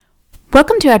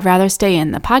Welcome to I'd Rather Stay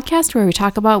In, the podcast where we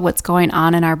talk about what's going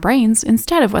on in our brains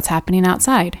instead of what's happening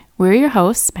outside. We're your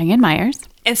hosts, Megan Myers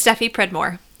and Steffi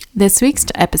Pridmore. This week's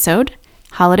episode,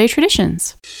 Holiday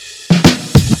Traditions.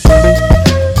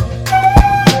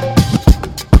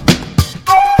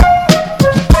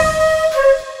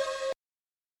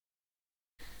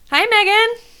 Hi,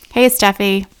 Megan. Hey,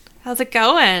 Steffi. How's it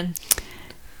going?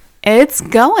 It's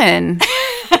going.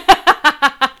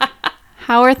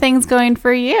 How are things going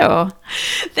for you?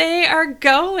 They are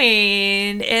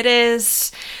going. It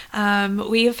is,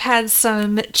 we've had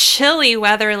some chilly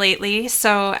weather lately.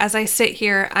 So as I sit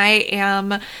here, I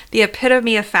am the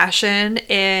epitome of fashion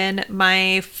in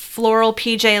my floral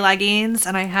PJ leggings,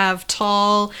 and I have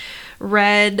tall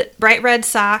bright red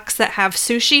socks that have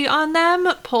sushi on them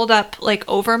pulled up like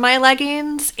over my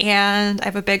leggings, and I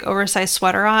have a big oversized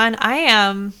sweater on. I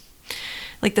am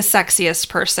like the sexiest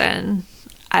person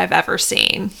I've ever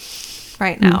seen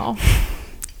right now.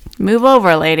 Move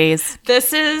over, ladies.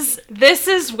 This is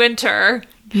winter.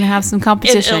 You have some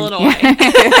competition in Illinois.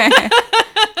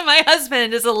 My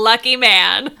husband is a lucky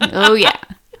man. Oh yeah.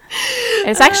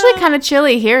 It's actually kind of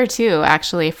chilly here too,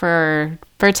 actually, for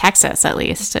Texas at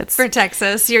least. It's for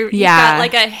Texas. You've got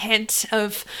like a hint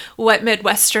of what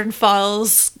Midwestern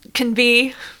falls can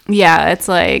be. Yeah, it's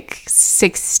like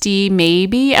 60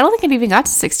 maybe. I don't think it even got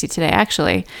to 60 today,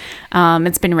 actually.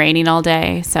 It's been raining all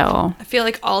day, so. I feel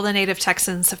like all the native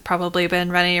Texans have probably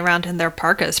been running around in their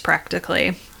parkas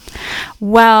practically.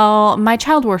 Well, my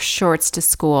child wore shorts to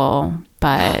school,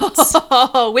 but.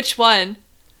 Which one?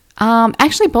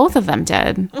 Actually, both of them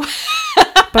did.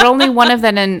 But only one of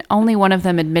them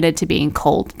admitted to being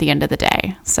cold at the end of the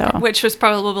day. So, which was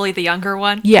probably the younger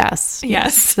one. Yes,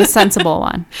 the sensible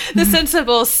one. The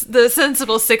sensible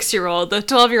 6-year-old. The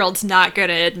 12-year-old's not going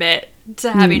to admit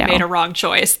to having made a wrong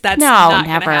choice. That's not going to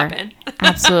happen.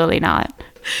 Absolutely not.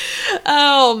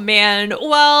 Oh, man.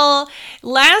 Well,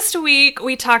 last week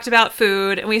we talked about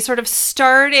food and we sort of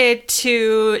started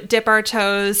to dip our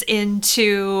toes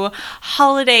into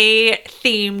holiday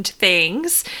themed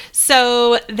things.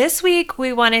 So this week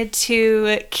we wanted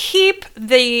to keep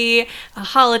the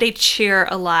holiday cheer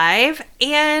alive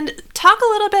and talk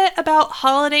a little bit about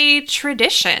holiday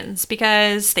traditions,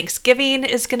 because Thanksgiving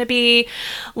is going to be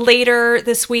later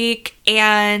this week,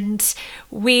 and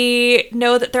we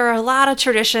know that there are a lot of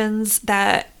traditions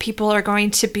that people are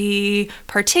going to be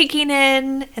partaking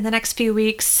in the next few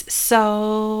weeks.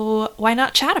 So why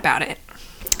not chat about it?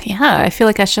 Yeah, I feel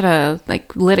like I should have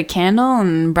lit a candle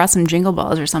and brought some jingle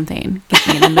balls or something. Get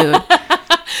me in the mood.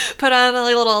 Put on a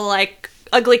little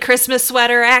ugly Christmas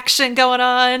sweater action going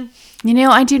on. You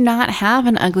know, I do not have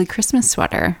an ugly Christmas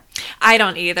sweater. I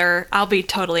don't either. I'll be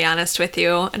totally honest with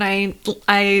you. And I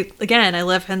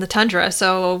live in the tundra,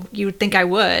 so you would think I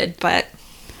would, but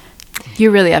you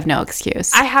really have no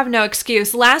excuse. I have no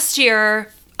excuse. Last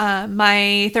year,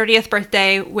 my 30th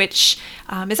birthday, which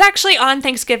is actually on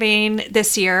Thanksgiving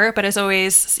this year, but as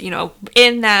always,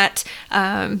 in that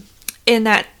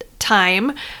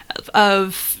time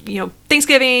of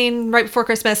Thanksgiving, right before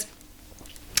Christmas,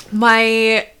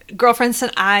 my girlfriends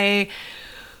and I,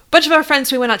 bunch of our friends,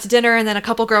 we went out to dinner, and then a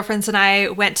couple girlfriends and I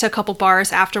went to a couple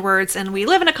bars afterwards, and we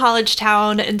live in a college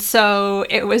town, and so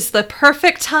it was the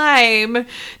perfect time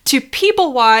to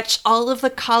people watch all of the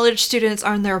college students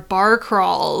on their bar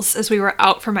crawls as we were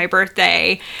out for my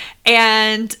birthday.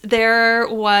 And there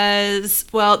was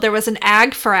an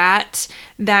ag frat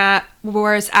that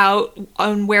was out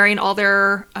on wearing all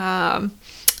their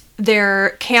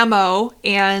camo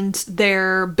and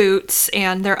their boots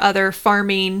and their other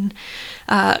farming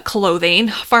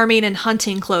and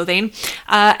hunting clothing.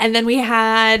 And then we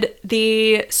had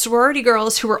the sorority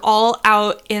girls who were all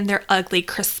out in their ugly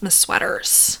Christmas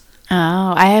sweaters.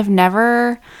 Oh, I have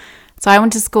never. So I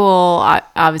went to school,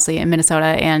 obviously, in Minnesota,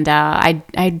 and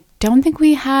I don't think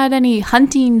we had any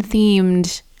hunting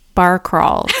themed bar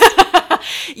crawls.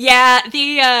 Yeah,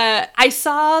 we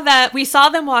saw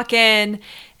them walk in,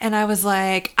 and I was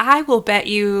like, I will bet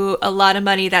you a lot of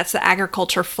money that's the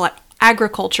agriculture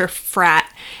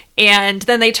frat. And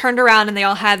then they turned around and they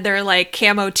all had their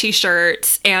camo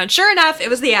t-shirts, and sure enough, it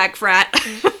was the ag frat.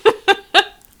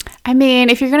 I mean,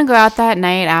 if you're going to go out that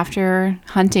night after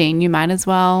hunting, you might as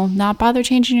well not bother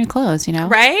changing your clothes,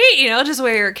 Right? Just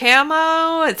wear your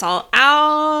camo. It's all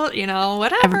out,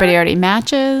 whatever. Everybody already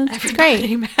matches.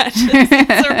 Everybody matches.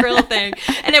 It's a real thing.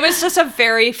 And it was just a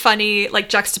very funny,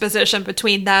 juxtaposition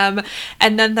between them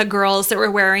and then the girls that were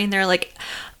wearing their,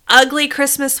 ugly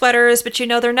Christmas sweaters, but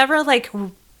they're never,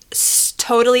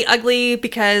 totally ugly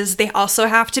because they also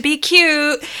have to be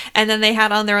cute. And then they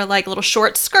had on their like little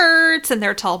short skirts and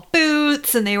their tall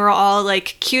boots, and they were all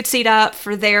like cutesied up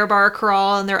for their bar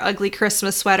crawl and their ugly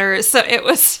Christmas sweaters. So it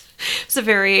was a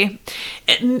very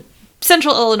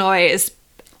Central Illinois is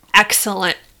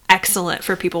excellent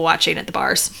for people watching at the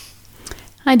bars.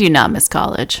 I do not miss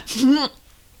college.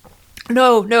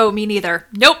 No, me neither.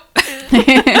 Nope.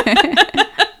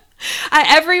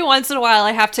 Every once in a while,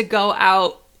 I have to go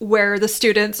out where the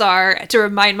students are to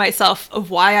remind myself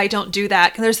of why I don't do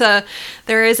that.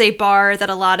 There is a bar that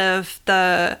a lot of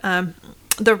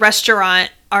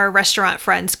our restaurant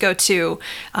friends go to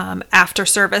after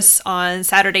service on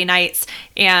Saturday nights,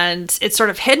 and it's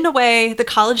sort of hidden away. The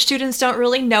college students don't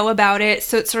really know about it,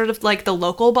 so it's sort of like the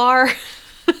local bar.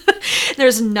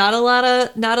 There's not a lot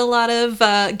of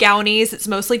gownies. It's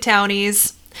mostly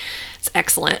townies. It's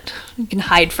excellent. You can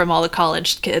hide from all the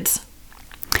college kids.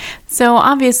 So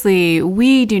obviously,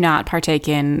 we do not partake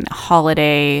in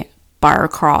holiday bar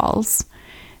crawls,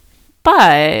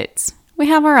 but we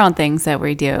have our own things that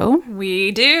we do.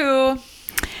 We do.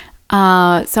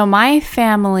 So my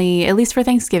family, at least for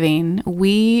Thanksgiving,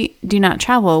 we do not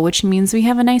travel, which means we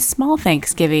have a nice small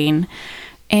Thanksgiving.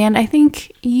 And I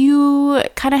think you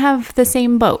kind of have the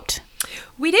same boat.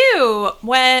 We do.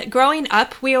 When growing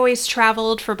up, we always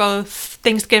traveled for both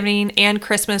Thanksgiving and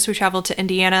Christmas. We traveled to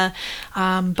Indiana.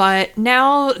 But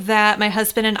now that my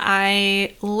husband and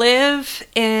I live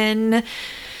in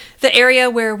the area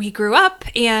where we grew up,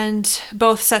 and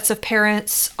both sets of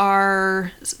parents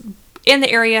are in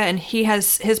the area, and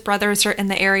his brothers are in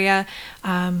the area,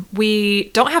 we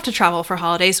don't have to travel for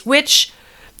holidays, which,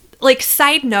 like,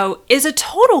 side note, is a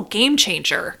total game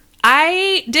changer.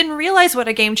 I didn't realize what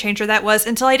a game changer that was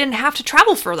until I didn't have to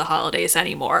travel for the holidays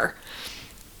anymore.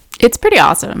 It's pretty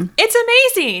awesome. It's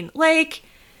amazing. Like,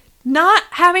 not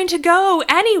having to go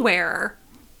anywhere.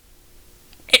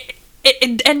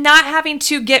 And not having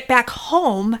to get back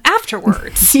home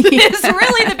afterwards is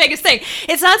really the biggest thing.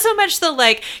 It's not so much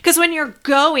because when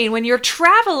you're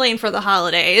traveling for the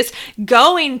holidays,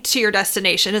 going to your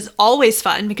destination is always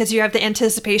fun because you have the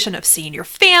anticipation of seeing your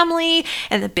family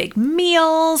and the big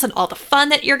meals and all the fun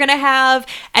that you're going to have.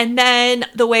 And then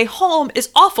the way home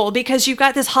is awful because you've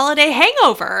got this holiday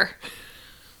hangover.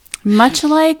 Much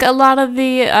like a lot of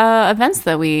the events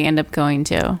that we end up going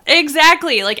to.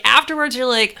 Exactly. Like, afterwards, you're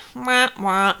like, wah,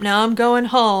 wah, now I'm going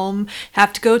home.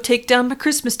 Have to go take down my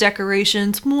Christmas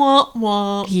decorations. Wah,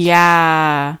 wah.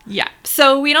 Yeah. Yeah.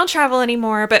 So we don't travel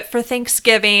anymore, but for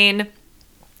Thanksgiving,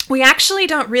 we actually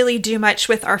don't really do much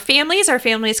with our families. Our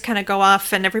families kind of go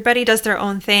off and everybody does their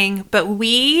own thing, but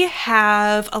we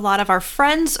have a lot of our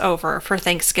friends over for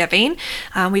Thanksgiving.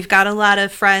 We've got a lot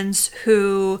of friends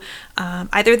who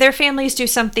either their families do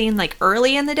something like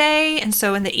early in the day, and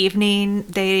so in the evening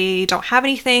they don't have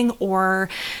anything, or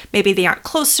maybe they aren't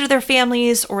close to their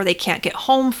families, or they can't get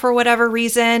home for whatever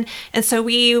reason. And so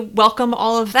we welcome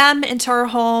all of them into our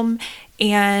home,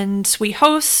 and we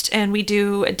host, and we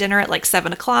do a dinner at like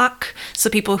 7:00. So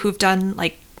people who've done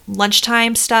like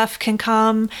lunchtime stuff can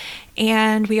come,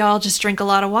 and we all just drink a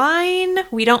lot of wine.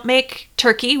 We don't make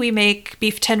turkey. We make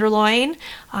beef tenderloin.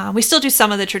 We still do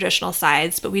some of the traditional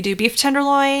sides, but we do beef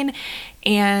tenderloin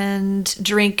and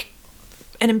drink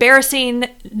an embarrassing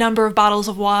number of bottles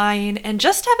of wine and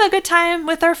just have a good time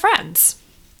with our friends.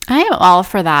 I am all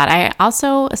for that. I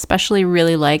also especially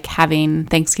really like having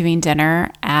Thanksgiving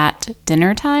dinner at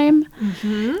dinner time.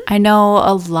 Mm-hmm. I know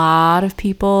a lot of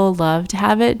people love to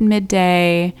have it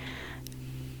midday,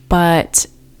 but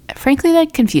frankly,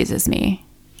 that confuses me.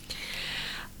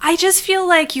 I just feel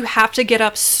like you have to get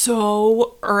up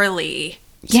so early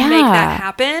to make that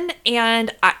happen.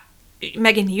 And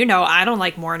Megan, you know, I don't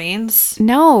like mornings.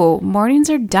 No, mornings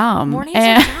are dumb. Mornings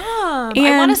are dumb.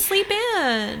 I want to sleep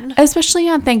in. Especially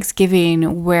on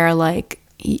Thanksgiving, where like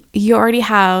you already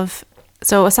have,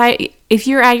 so aside, if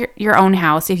you're at your own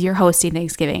house, if you're hosting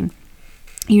Thanksgiving,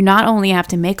 you not only have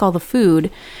to make all the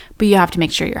food, but you have to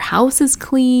make sure your house is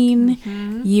clean.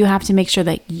 Mm-hmm. You have to make sure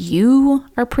that you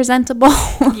are presentable.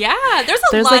 Yeah, there's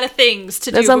a lot of things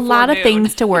to do. There's a lot of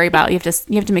things to worry about. You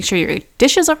have to make sure your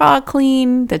dishes are all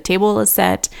clean, the table is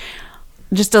set,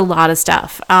 just a lot of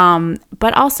stuff.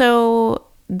 But also,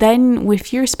 then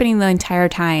if you're spending the entire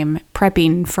time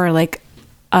prepping for like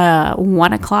a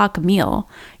 1:00 meal,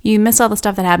 you miss all the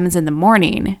stuff that happens in the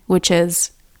morning, which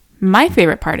is my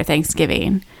favorite part of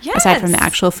Thanksgiving, aside from the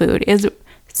actual food, is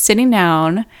sitting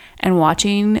down and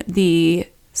watching the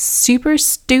super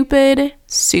stupid,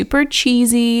 super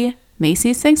cheesy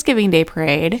Macy's Thanksgiving Day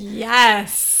Parade.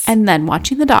 Yes. And then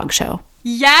watching the dog show.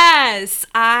 Yes.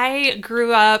 I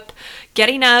grew up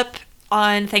getting up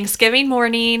on Thanksgiving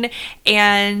morning,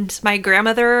 and my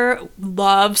grandmother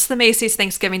loves the Macy's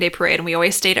Thanksgiving Day Parade, and we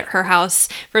always stayed at her house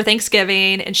for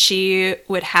Thanksgiving, and she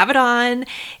would have it on,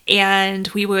 and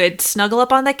we would snuggle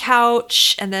up on the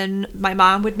couch, and then my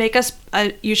mom would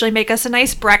usually make us a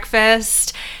nice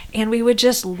breakfast, and we would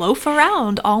just loaf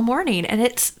around all morning, and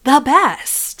it's the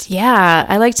best. Yeah,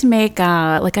 I like to make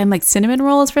like cinnamon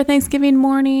rolls for Thanksgiving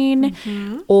morning,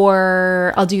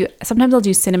 or sometimes I'll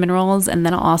do cinnamon rolls, and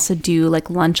then I'll also do like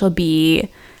lunch will be,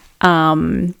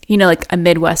 like a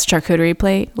Midwest charcuterie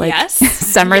plate, like Yes.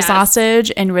 summer Yes.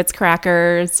 sausage and Ritz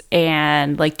crackers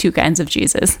and like 2 kinds of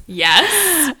cheeses.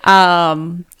 Yes.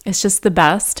 It's just the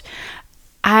best.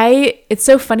 It's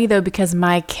so funny though, because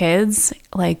my kids,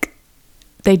 like,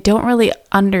 they don't really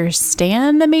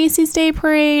understand the Macy's Day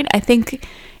Parade. I think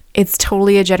it's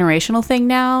totally a generational thing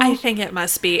now. I think it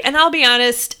must be. And I'll be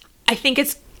honest, I think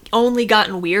it's only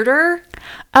gotten weirder.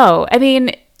 Oh, I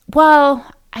mean,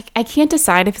 well, I can't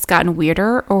decide if it's gotten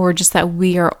weirder or just that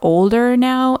we are older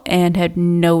now and had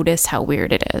noticed how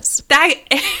weird it is. That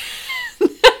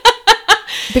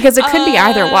Because it could be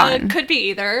either one. could be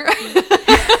either.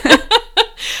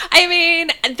 I mean,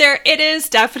 it is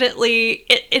definitely,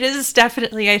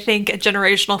 I think, a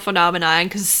generational phenomenon,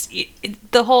 because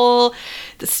the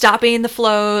stopping the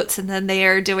floats, and then they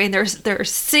are doing they're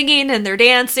singing and they're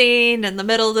dancing in the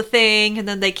middle of the thing, and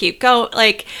then they keep going.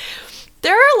 Like,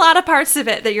 there are a lot of parts of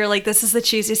it that you're like, this is the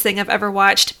cheesiest thing I've ever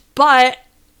watched, but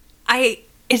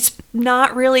it's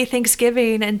not really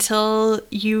Thanksgiving until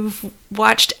you've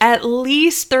watched at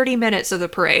least 30 minutes of the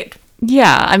parade.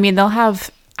 Yeah, I mean, they'll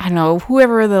have, I don't know,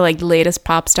 whoever the like latest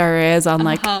pop star is on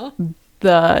like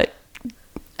the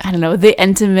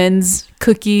Entenmann's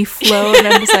cookie float, and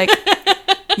I'm just like,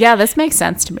 yeah, this makes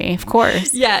sense to me, of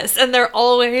course. Yes, and they're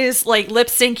always like lip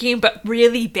syncing, but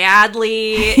really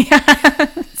badly.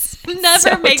 Never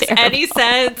So makes terrible. any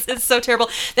sense. It's so terrible.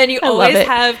 Then you love always it.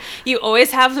 have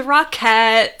the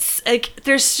Rockettes. Like,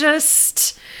 there's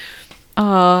just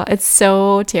Oh, it's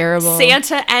so terrible.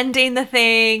 Santa ending the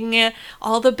thing,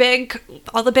 all the big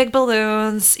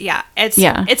balloons. Yeah,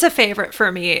 it's a favorite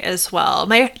for me as well.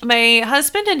 My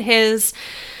husband and his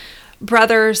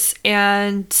brothers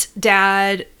and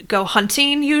dad go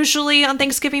hunting usually on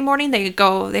Thanksgiving morning. They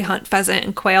hunt pheasant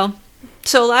and quail.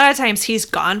 So a lot of times he's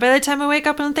gone by the time I wake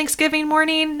up on Thanksgiving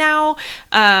morning now.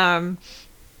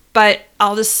 But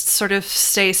I'll just sort of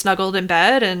stay snuggled in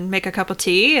bed and make a cup of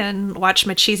tea and watch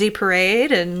my cheesy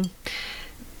parade and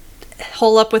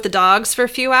hole up with the dogs for a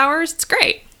few hours. It's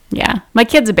great. Yeah, my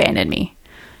kids abandoned me.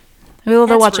 They'll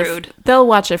That's watch rude. it. They'll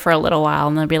watch it for a little while,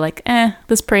 and they'll be like,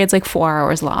 this parade's like 4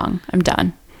 hours long. I'm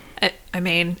done." I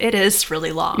mean, it is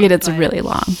really long. It's but- really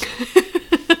long.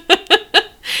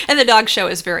 And the dog show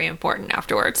is very important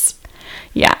afterwards.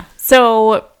 Yeah.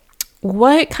 So,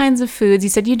 what kinds of foods? You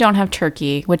said you don't have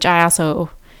turkey, which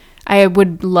I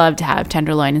would love to have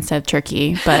tenderloin instead of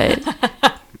turkey, but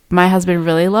my husband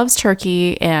really loves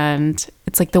turkey, and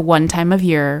it's like the one time of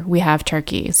year we have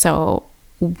turkey. So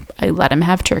I let him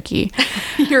have turkey.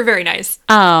 You're very nice.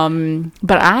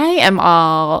 But I am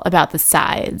all about the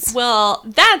sides. Well,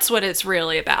 that's what it's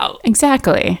really about.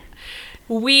 Exactly.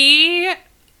 We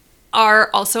are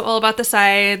also all about the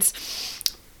sides.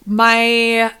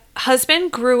 My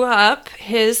husband grew up,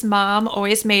 his mom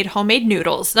always made homemade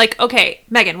noodles. Like, okay,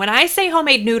 Megan, when I say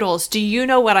homemade noodles, do you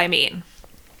know what I mean?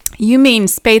 You mean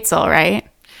spätzle, right?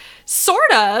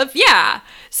 Sort of, yeah.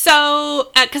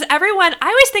 So, because I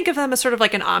always think of them as sort of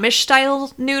like an Amish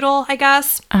style noodle, I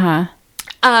guess. Uh-huh.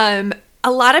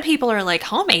 A lot of people are like,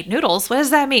 homemade noodles? What does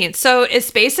that mean? So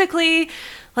it's basically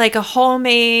like a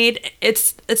homemade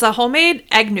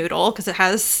egg noodle, because it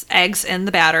has eggs in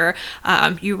the batter.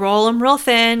 You roll them real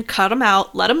thin, cut them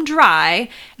out, let them dry,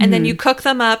 and then you cook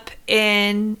them up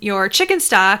in your chicken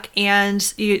stock,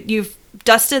 and you've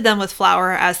dusted them with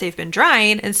flour as they've been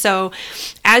drying. And so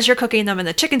as you're cooking them in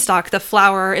the chicken stock, the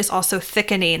flour is also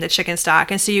thickening the chicken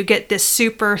stock. And so you get this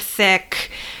super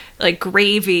thick, like,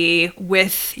 gravy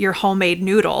with your homemade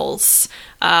noodles.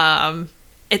 They're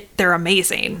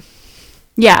amazing.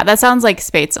 Yeah, that sounds like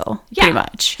spätzle, Yeah. pretty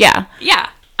much. Yeah. Yeah.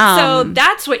 So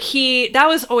that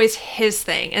was always his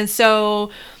thing. And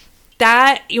so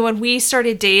that, when we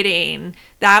started dating,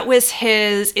 that was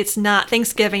it's not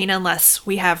Thanksgiving unless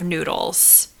we have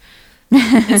noodles.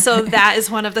 And so that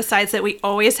is one of the sides that we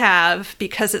always have,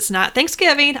 because it's not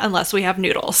Thanksgiving unless we have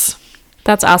noodles.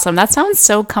 That's awesome. That sounds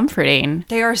so comforting.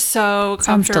 They are so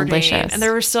Sounds comforting. delicious. And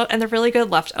they're really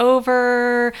good left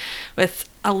over, with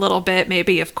a little bit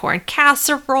maybe of corn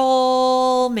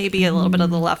casserole, maybe a little bit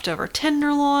of the leftover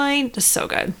tenderloin. Just so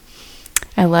good.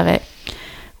 I love it.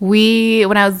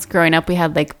 When I was growing up, we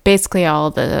had like basically all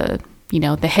the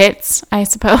the hits, I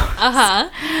suppose.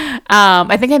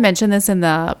 I think I mentioned this in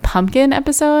the pumpkin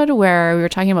episode where we were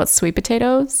talking about sweet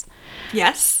potatoes.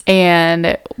 Yes.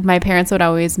 And my parents would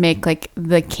always make like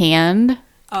the canned,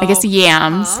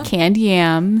 yams, canned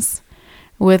yams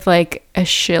with like a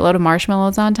shitload of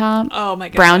marshmallows on top. Oh my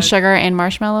God. Brown sugar and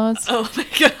marshmallows. Oh my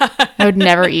God. I would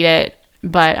never eat it.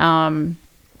 But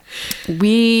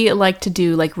we like to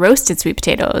do like roasted sweet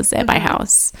potatoes at my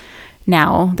house.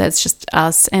 Now that's just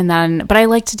us. And then, but I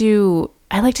like to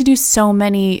do so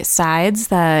many sides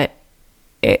that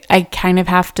I kind of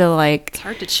have to like. It's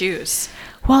hard to choose.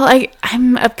 Well,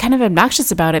 I'm kind of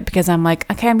obnoxious about it because I'm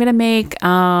like, okay, I'm going to make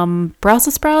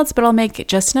Brussels sprouts, but I'll make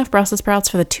just enough Brussels sprouts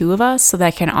for the two of us so that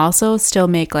I can also still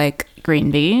make like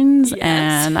green beans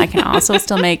and I can also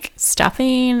still make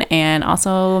stuffing and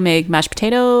also make mashed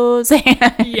potatoes.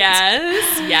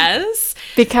 Yes.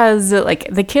 Because like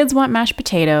the kids want mashed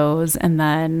potatoes and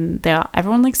then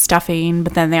everyone likes stuffing,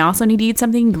 but then they also need to eat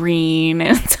something green.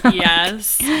 And so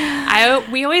yes.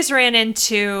 We always ran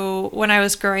into, when I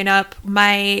was growing up,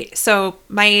 my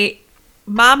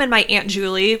mom and my Aunt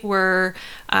Julie were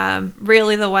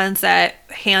really the ones that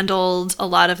handled a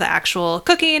lot of the actual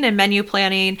cooking and menu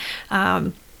planning.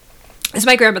 As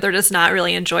my grandmother does not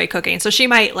really enjoy cooking. So she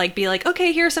might like be like,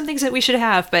 okay, here are some things that we should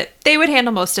have, but they would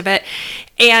handle most of it.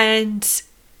 And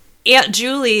Aunt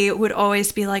Julie would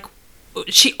always be like,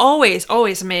 she always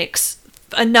makes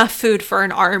enough food for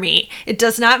an army. It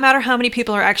does not matter how many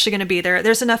people are actually going to be there.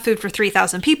 There's enough food for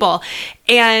 3,000 people.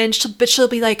 But she'll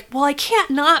be like, well, I can't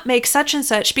not make such and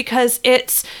such because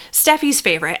it's Steffi's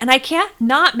favorite. And I can't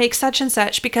not make such and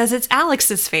such because it's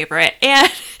Alex's favorite.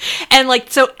 And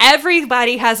like, so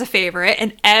everybody has a favorite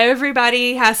and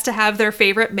everybody has to have their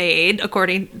favorite made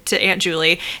according to Aunt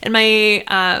Julie. And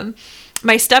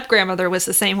my step-grandmother was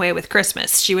the same way with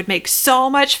Christmas. She would make so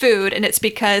much food, and it's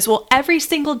because, well, every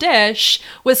single dish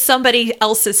was somebody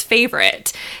else's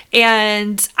favorite.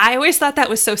 And I always thought that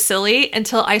was so silly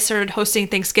until I started hosting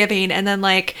Thanksgiving. And then,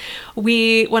 like,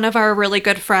 one of our really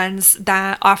good friends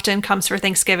that often comes for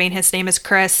Thanksgiving, his name is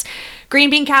Chris, green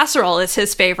bean casserole is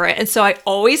his favorite. And so I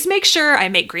always make sure I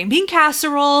make green bean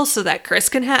casserole so that Chris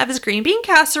can have his green bean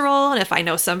casserole. And if I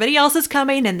know somebody else is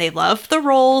coming and they love the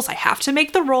rolls, I have to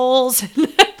make the rolls.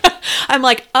 I'm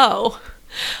like, oh,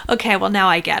 okay, well, now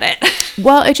I get it.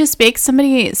 Well, it just makes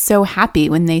somebody so happy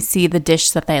when they see the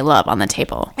dish that they love on the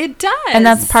table. It does. And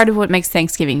that's part of what makes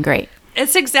Thanksgiving great.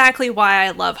 It's exactly why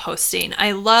I love hosting.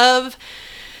 I love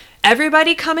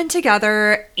everybody coming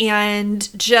together and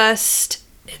just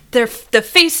the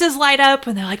faces light up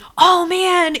when they're like, oh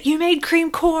man, you made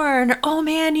cream corn, or oh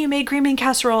man, you made green bean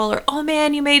casserole, or oh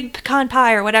man, you made pecan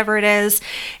pie, or whatever it is.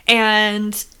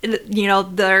 And,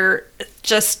 they're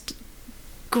just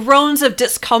groans of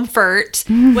discomfort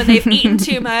when they've eaten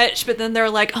too much, but then they're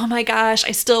like, oh my gosh,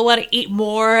 I still want to eat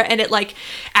more. And it like,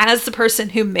 as the person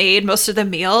who made most of the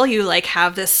meal, you like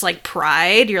have this like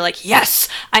pride. You're like, yes,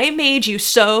 I made you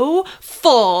so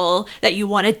full that you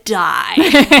want to die.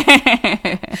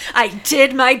 I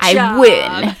did my job. I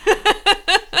win.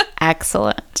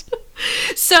 Excellent.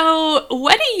 So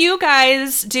what do you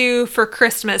guys do for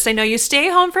Christmas? I know you stay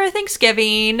home for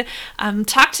Thanksgiving.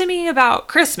 Talk to me about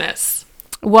Christmas.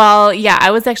 Well, yeah, I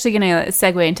was actually going to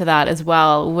segue into that as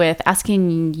well with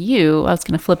asking you. I was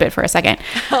going to flip it for a second.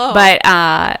 Oh.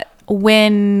 But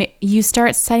when you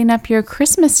start setting up your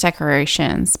Christmas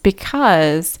decorations,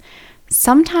 because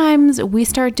sometimes we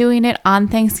start doing it on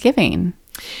Thanksgiving.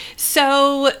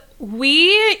 So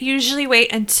we usually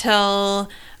wait until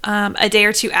a day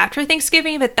or two after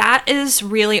Thanksgiving, but that is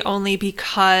really only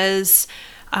because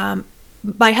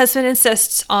my husband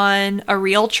insists on a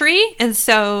real tree. And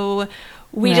so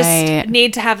we just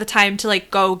need to have the time to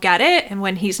like go get it, and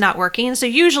when he's not working. So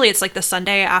usually it's like the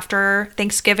Sunday after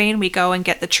Thanksgiving, we go and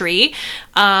get the tree.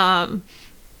 And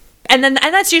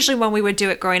that's usually when we would do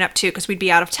it growing up too, because we'd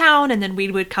be out of town and then we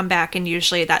would come back, and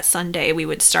usually that Sunday we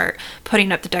would start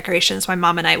putting up the decorations. My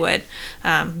mom and I would.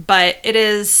 But it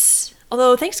is,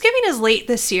 although Thanksgiving is late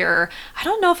this year, I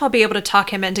don't know if I'll be able to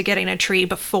talk him into getting a tree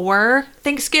before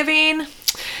Thanksgiving.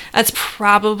 That's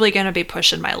probably going to be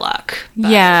pushing my luck.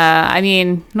 But. Yeah, I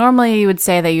mean, normally you would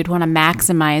say that you'd want to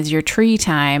maximize your tree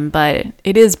time, but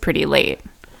it is pretty late.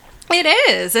 It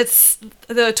is. It's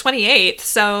the 28th.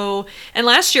 So, and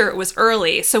last year it was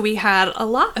early, so we had a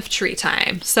lot of tree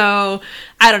time. So,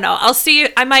 I don't know. I'll see.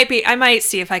 I might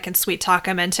see if I can sweet talk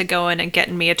him into going and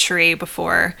getting me a tree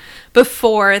before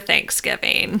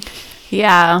Thanksgiving.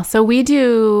 Yeah. So we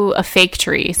do a fake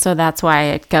tree, so that's why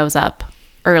it goes up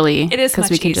early. It is much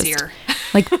we can easier.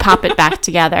 Just like pop it back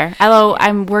together. Although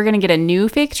we're gonna get a new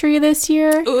fake tree this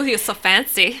year. Ooh, you're so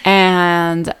fancy. And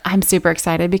And I'm super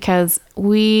excited because Are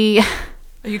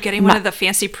you getting one of the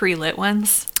fancy pre-lit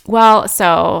ones? well,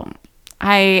 so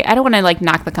I don't want to like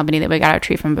knock the company that we got our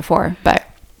tree from before, but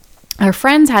our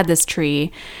friends had this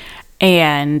tree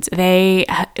and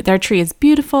their tree is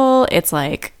beautiful. It's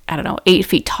like, I don't know, 8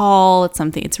 feet tall.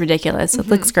 It's ridiculous. It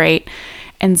looks great.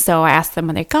 And so I asked them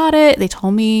when they got it. They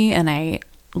told me, and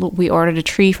we ordered a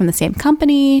tree from the same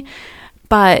company.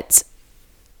 But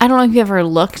I don't know if you've ever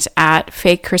looked at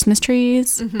fake Christmas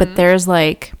trees, but there's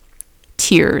like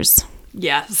tiers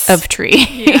Yes. of tree.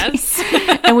 Yes.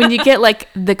 And when you get like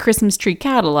the Christmas tree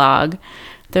catalog,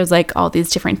 there's like all these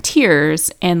different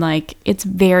tiers, and like it's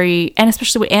very, and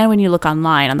especially when you look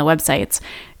online on the websites,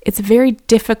 it's very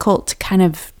difficult to kind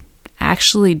of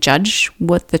actually judge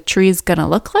what the tree is gonna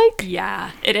look like.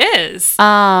 Yeah, it is.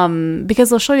 Because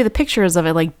they'll show you the pictures of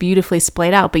it like beautifully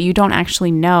splayed out, but you don't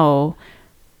actually know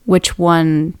which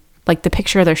one, like the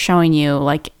picture they're showing you,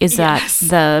 like is Yes. that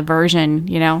the version,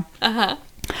 you know?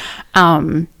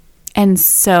 And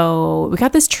so we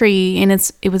got this tree, and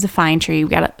it was a fine tree. We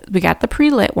got the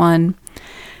pre-lit one,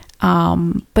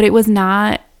 but it was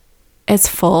not as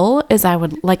full as I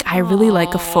would like. I really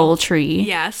like a full tree.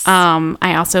 Yes.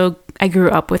 I grew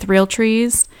up with real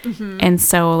trees, and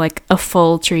so like a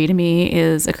full tree to me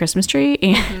is a Christmas tree,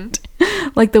 and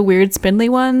like the weird spindly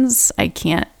ones, I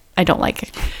don't like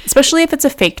it. Especially if it's a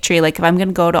fake tree. Like if I'm going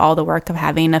to go to all the work of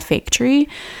having a fake tree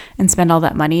and spend all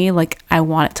that money, like I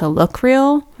want it to look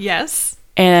real. Yes.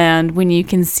 And when you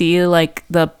can see like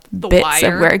the bits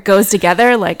wire. of where it goes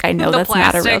together, like I know The that's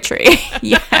not a real plastic. tree.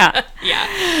 Yeah.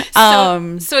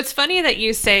 Yeah. So it's funny that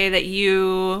you say that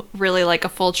you really like a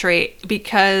full tree,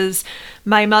 because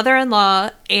my mother-in-law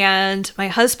and my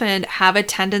husband have a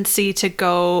tendency to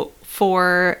go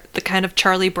for the kind of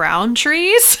Charlie Brown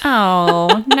trees.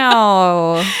 Oh,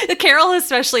 no. Carol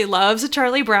especially loves a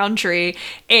Charlie Brown tree,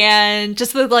 and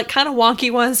just the like kind of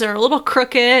wonky ones that are a little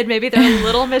crooked, maybe they're a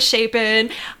little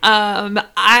misshapen.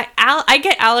 I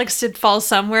get Alex to fall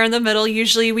somewhere in the middle. We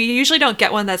usually don't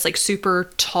get one that's like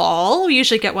super tall. We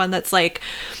usually get one that's like,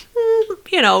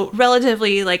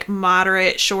 relatively like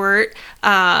moderate short.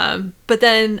 But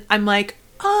then I'm like,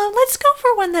 let's go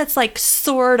for one that's like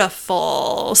sort of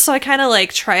full. So I kind of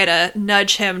like try to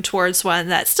nudge him towards one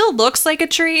that still looks like a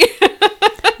tree.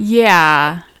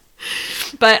 Yeah.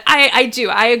 But I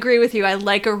agree with you. I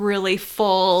like a really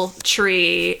full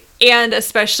tree. And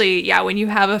especially, yeah, when you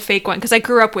have a fake one, because I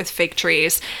grew up with fake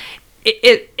trees.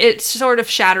 It sort of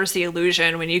shatters the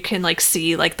illusion when you can like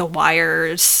see like the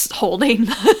wires holding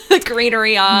the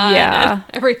greenery on and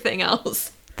everything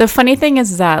else. The funny thing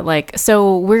is that, like,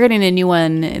 so we're getting a new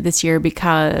one this year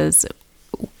because,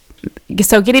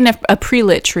 so getting a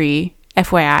pre-lit tree,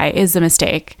 FYI, is a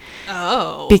mistake.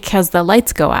 Oh. Because the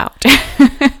lights go out.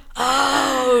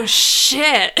 Oh,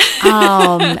 shit.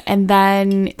 And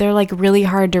then they're, like, really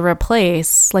hard to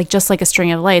replace. Like, just like a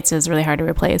string of lights is really hard to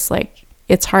replace. Like,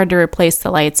 it's hard to replace the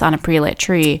lights on a pre-lit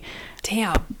tree.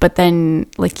 Damn. But then,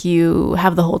 like, you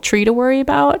have the whole tree to worry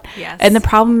about. Yes. And the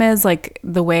problem is, like,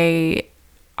 the way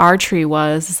our tree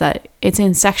was is that it's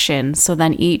in sections, so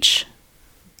then each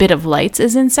bit of lights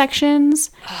is in sections.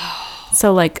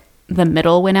 So like the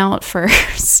middle went out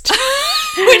first.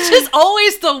 Which is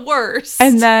always the worst.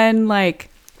 And then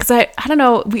like, because I don't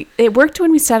know, it worked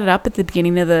when we set it up at the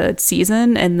beginning of the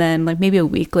season, and then like maybe a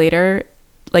week later,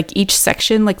 like each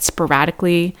section like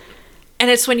sporadically, and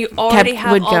it's when you already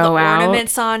have all the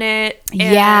ornaments on it. And,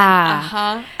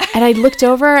 yeah. And I looked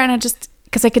over and I just,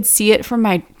 because I could see it from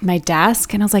my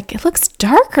desk, and I was like, it looks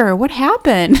darker. What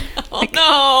happened? Oh,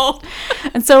 no.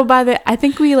 And so I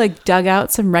think we like dug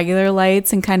out some regular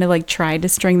lights and kind of like tried to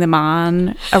string them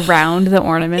on around the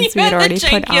ornaments we had already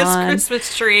put on.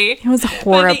 Christmas tree. It was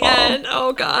horrible. At the end.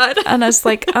 Oh, God. And I was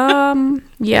like,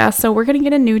 yeah, so we're going to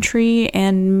get a new tree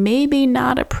and maybe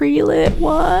not a pre-lit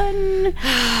one.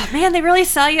 Man, they really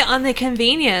sell you on the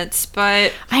convenience,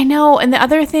 but I know. And the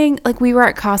other thing, like we were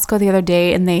at Costco the other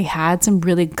day and they had some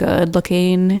really good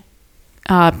looking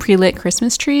pre-lit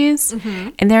Christmas trees,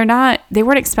 and they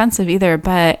weren't expensive either,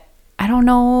 but I don't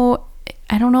know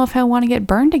if I want to get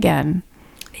burned again.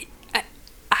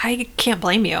 I can't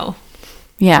blame you.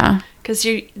 Yeah. Because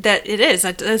it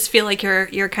does feel like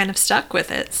you're kind of stuck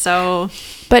with it. So,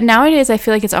 but nowadays I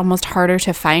feel like it's almost harder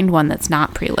to find one that's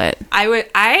not pre-lit.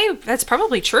 That's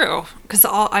probably true, because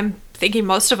I'm thinking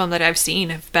most of them that I've seen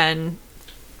have been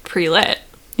pre-lit.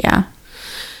 Yeah,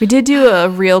 we did do a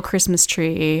real Christmas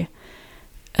tree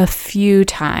a few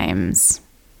times,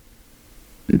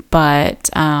 but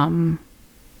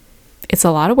It's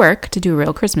a lot of work to do a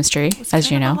real Christmas tree, as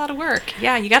you know. A lot of work.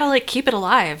 Yeah, you got to like keep it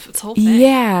alive. It's the whole thing.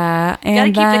 Yeah. You got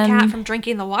to keep the cat from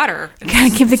drinking the water. Got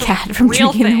to keep the cat from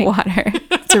drinking the water.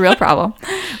 It's a real problem.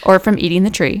 Or from eating the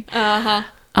tree. Uh-huh.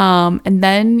 And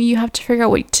then you have to figure out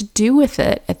what to do with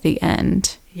it at the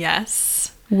end.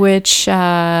 Yes. Which, in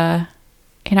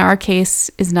our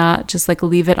case, is not just like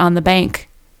leave it on the bank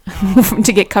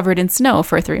to get covered in snow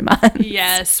for 3 months.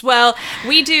 Yes. Well,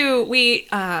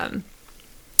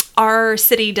 our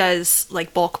city does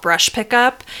like bulk brush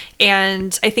pickup,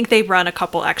 and I think they run a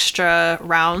couple extra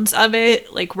rounds of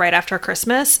it like right after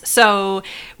Christmas. So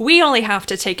we only have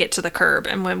to take it to the curb,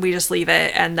 and when we just leave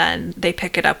it, and then they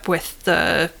pick it up with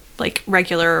the like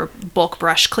regular bulk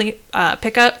brush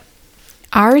pickup.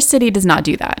 Our city does not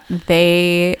do that.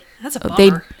 That's a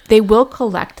bummer. They will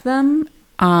collect them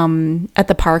at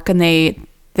the park, and they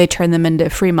turn them into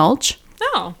free mulch.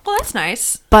 Oh, well, that's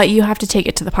nice. But you have to take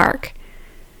it to the park.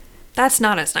 That's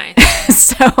not as nice.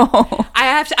 So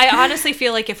I honestly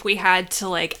feel like if we had to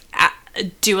like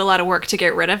do a lot of work to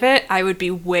get rid of it, I would be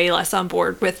way less on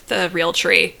board with the real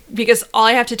tree, because all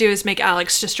I have to do is make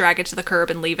Alex just drag it to the curb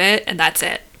and leave it, and that's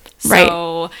it.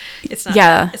 So right. It's not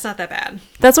that bad.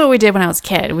 That's what we did when I was a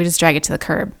kid. We just drag it to the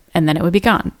curb, and then it would be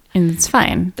gone, and it's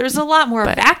fine. There's a lot more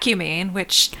vacuuming,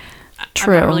 which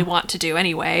true. I don't really want to do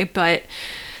anyway, but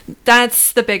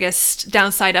that's the biggest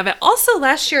downside of it. Also,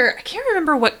 last year, I can't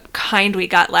remember what kind we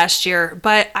got last year,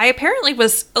 but I apparently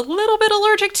was a little bit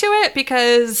allergic to it,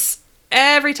 because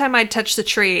every time I'd touch the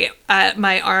tree,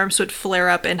 my arms would flare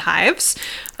up in hives.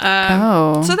 So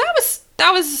that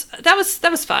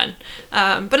was fun.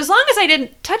 But as long as I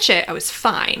didn't touch it, I was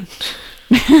fine.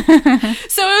 So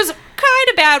it was kind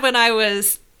of bad when I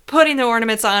was putting the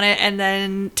ornaments on it and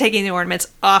then taking the ornaments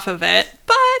off of it.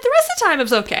 But the rest of the time, it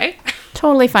was okay.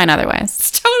 Totally fine otherwise.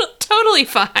 It's totally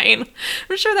fine.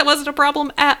 I'm sure that wasn't a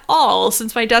problem at all,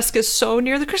 since my desk is so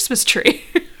near the Christmas tree.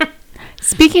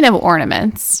 Speaking of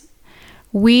ornaments,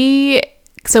 we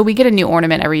get a new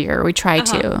ornament every year. We try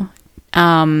to.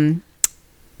 And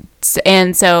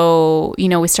so,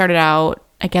 we started out,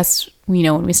 I guess,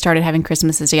 when we started having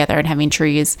Christmases together and having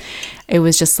trees, it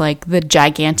was just like the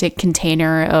gigantic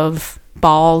container of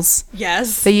balls.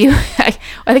 Yes. So I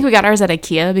think we got ours at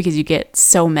IKEA, because you get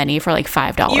so many for like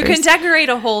 $5. You can decorate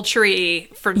a whole tree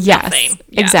for nothing.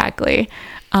 Yeah. Exactly.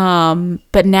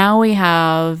 But now we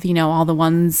have, all the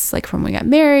ones like from when we got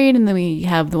married, and then we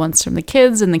have the ones from the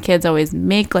kids, and the kids always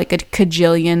make like a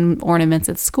cajillion ornaments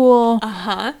at school.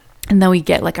 Uh-huh. And then we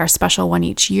get like our special one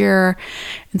each year.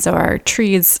 And so our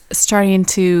tree is starting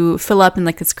to fill up in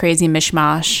like this crazy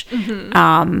mishmash. Mm-hmm.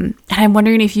 And I'm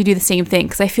wondering if you do the same thing,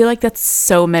 because I feel like that's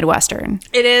so Midwestern.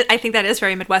 It is. I think that is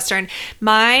very Midwestern.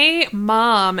 My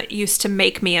mom used to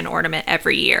make me an ornament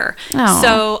every year. Oh.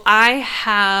 So I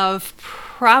have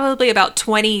probably about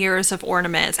 20 years of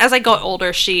ornaments. As I got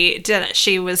older, she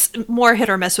was more hit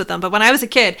or miss with them. But when I was a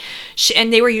kid,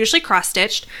 and they were usually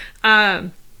cross-stitched,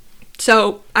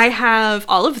 so I have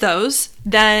all of those.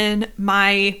 Then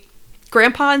my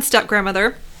grandpa and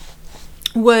step-grandmother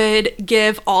would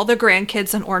give all the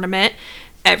grandkids an ornament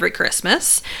every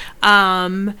Christmas.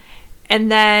 And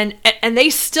they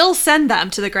still send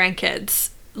them to the grandkids.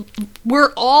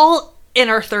 We're all in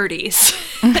our 30s.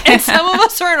 And some of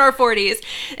us are in our 40s.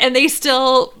 And they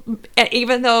still,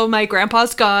 even though my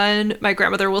grandpa's gone, my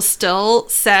grandmother will still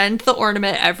send the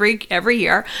ornament every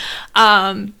year.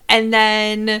 And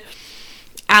then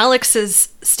Alex's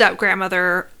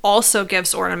step-grandmother also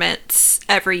gives ornaments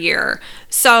every year.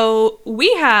 So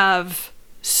we have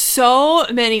so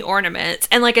many ornaments.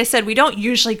 And like I said, we don't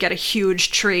usually get a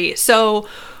huge tree. So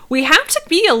we have to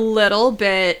be a little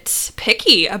bit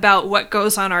picky about what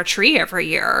goes on our tree every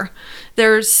year.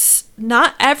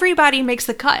 Not everybody makes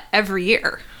the cut every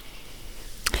year.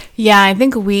 Yeah, I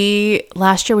think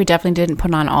last year we definitely didn't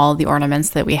put on all the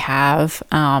ornaments that we have.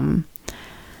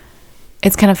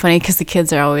 It's kind of funny because the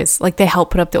kids are always like, they help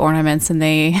put up the ornaments, and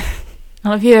I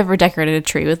don't know if you've ever decorated a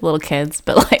tree with little kids,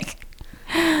 but like,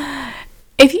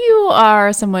 if you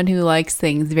are someone who likes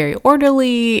things very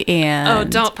orderly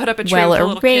and don't put up a tree with a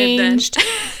little kid then.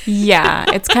 Yeah,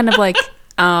 it's kind of like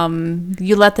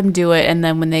you let them do it, and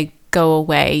then when they go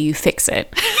away, you fix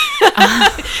it.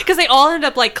 Because they all end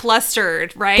up like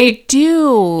clustered, right? They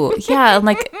do. Yeah. And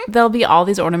like, there'll be all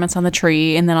these ornaments on the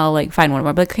tree, and then I'll like find one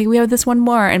more. But like, okay, we have this one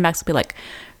more. And Max will be like,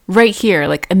 right here,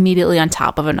 like immediately on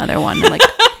top of another one. And like,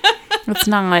 it's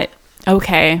not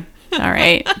okay. All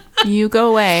right. You go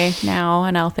away now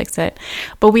and I'll fix it.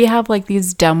 But we have like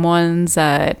these dumb ones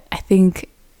that I think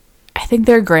I think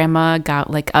their grandma got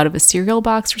like out of a cereal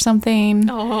box or something.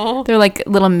 Oh, They're like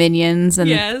little minions, and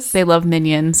yes. they love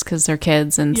minions because they're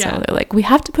kids, and Yeah. so they're like, we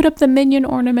have to put up the minion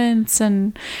ornaments,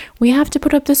 and we have to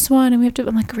put up this one, and we have to.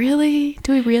 I'm like, really?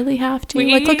 Do we really have to?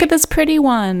 Like, look at this pretty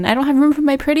one. I don't have room for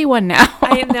my pretty one now.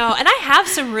 I know. And I have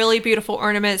some really beautiful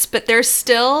ornaments, but they're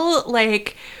still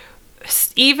like,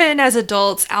 even as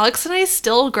adults, Alex and I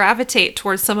still gravitate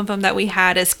towards some of them that we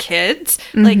had as kids.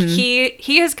 Like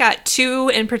he has got two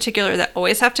in particular that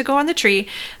always have to go on the tree.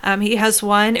 He has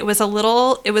one. It was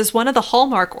one of the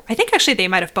Hallmark. I think actually they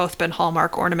might have both been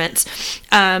Hallmark ornaments.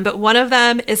 But one of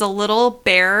them is a little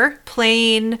bear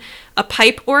playing a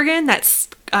pipe organ. That's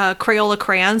Crayola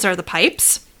crayons are the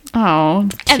pipes. Oh,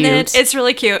 cute. And then it's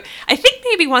really cute. I think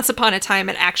maybe once upon a time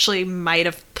it actually might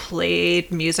have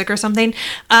played music or something.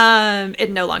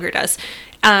 It no longer does.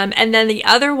 And then the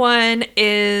other one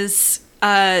is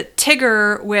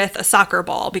Tigger with a soccer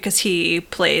ball because he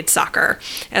played soccer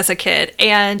as a kid.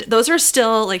 And those are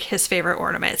still like his favorite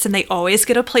ornaments. And they always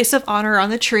get a place of honor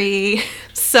on the tree.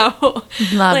 So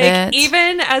Love like it.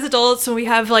 even as adults, when we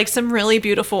have like some really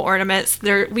beautiful ornaments,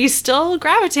 we still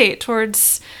gravitate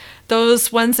towards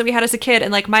those ones that we had as a kid.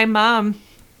 And like my mom,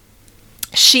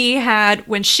 she had,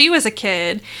 when she was a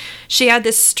kid, she had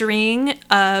this string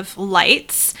of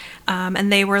lights,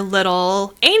 and they were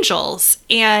little angels.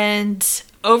 And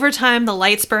over time, the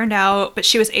lights burned out, but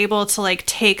she was able to like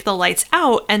take the lights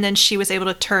out, and then she was able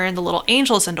to turn the little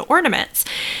angels into ornaments.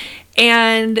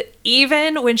 And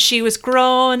even when she was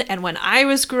grown and when I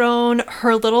was grown,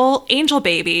 her little angel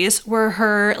babies were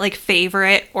her like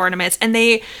favorite ornaments. And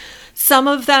some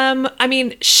of them, I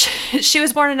mean, she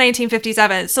was born in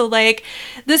 1957. So like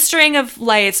this string of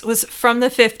lights was from the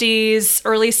 50s,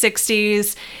 early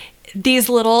 60s. These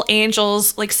little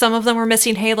angels, like some of them were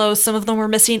missing halos, some of them were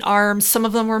missing arms, some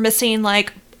of them were missing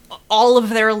like all of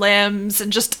their limbs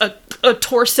and just a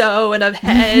torso and a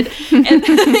head. And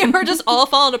they were just all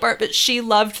falling apart, but she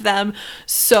loved them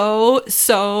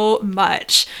so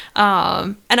much.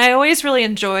 And I always really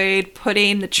enjoyed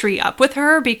putting the tree up with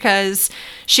her because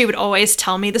she would always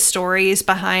tell me the stories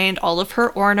behind all of her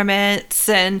ornaments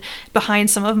and behind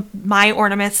some of my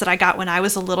ornaments that I got when I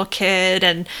was a little kid.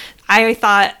 And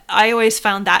I always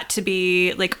found that to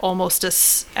be like almost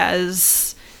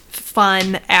as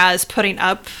fun as putting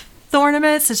up the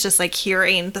ornaments. It's just like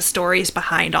hearing the stories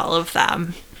behind all of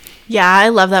them. Yeah, I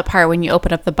love that part when you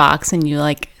open up the box and you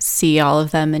like see all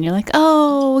of them and you're like,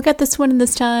 oh, we got this one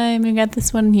this time, we got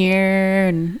this one here,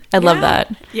 and I love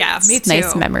that. Yeah, me It's too.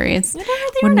 nice memories. They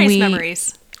were nice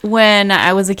memories. When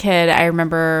I was a kid, I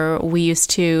remember we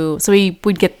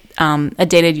would get a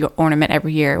dated ornament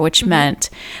every year, which meant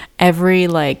every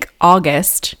like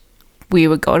August we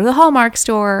would go to the Hallmark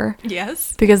store.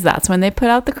 Yes. Because that's when they put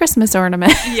out the Christmas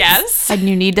ornament. Yes. And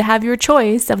you need to have your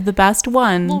choice of the best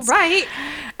ones. Well, right.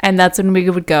 And that's when we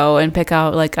would go and pick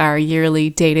out like our yearly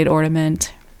dated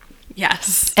ornament.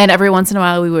 Yes. And every once in a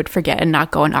while we would forget and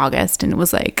not go in August. And it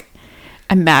was like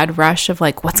a mad rush of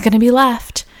like, what's going to be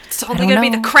left? It's only going to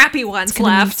be the crappy ones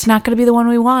left. It's not going to be the one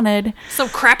we wanted. Some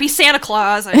crappy Santa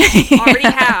Claus I already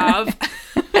have.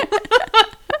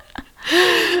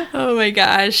 Oh my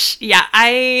gosh. Yeah,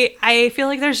 I feel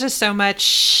like there's just so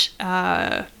much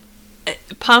pomp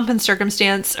and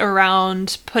circumstance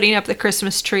around putting up the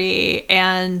Christmas tree,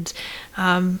 and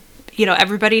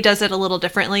everybody does it a little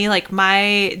differently. Like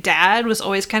my dad was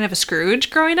always kind of a Scrooge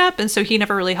growing up, and so he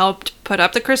never really helped put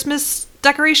up the Christmas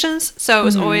decorations. So it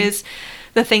was always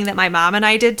the thing that my mom and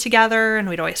I did together, and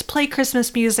we'd always play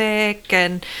Christmas music,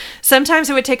 and sometimes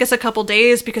it would take us a couple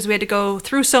days because we had to go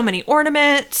through so many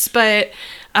ornaments, but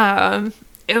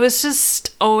it was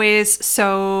just always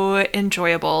so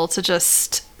enjoyable to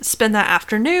just spend that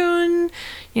afternoon,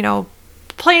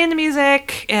 playing the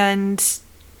music and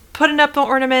putting up the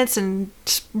ornaments and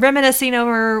reminiscing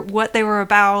over what they were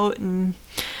about, and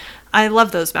I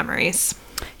love those memories.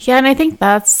 Yeah, and I think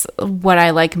that's what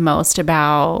I like most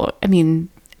about,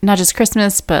 not just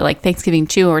Christmas, but like Thanksgiving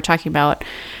too. We're talking about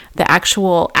the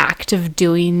actual act of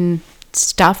doing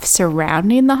stuff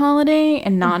surrounding the holiday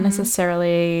and not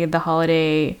necessarily the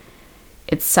holiday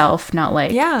itself, not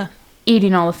like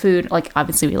eating all the food. Like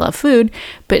obviously we love food,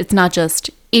 but it's not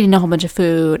just eating a whole bunch of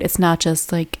food. It's not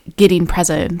just like getting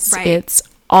presents. Right. It's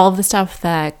all of the stuff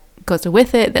that goes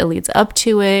with it, that leads up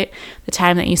to it, the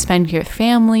time that you spend with your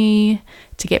family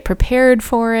to get prepared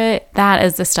for it. That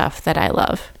is the stuff that I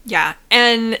love. Yeah.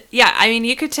 And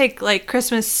you could take like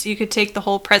Christmas, you could take the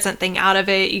whole present thing out of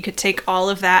it. You could take all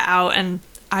of that out and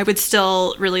I would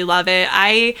still really love it.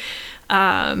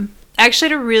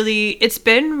 It's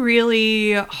been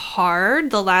really hard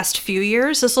the last few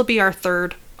years. This will be our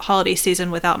third holiday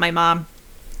season without my mom.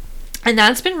 And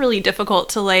that's been really difficult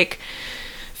to like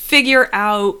figure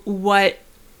out what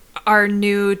our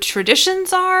new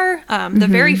traditions are. The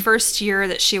very first year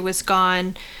that she was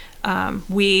gone,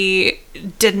 we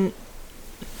didn't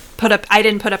I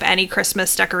didn't put up any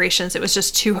Christmas decorations. It was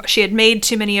just she had made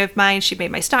too many of mine. She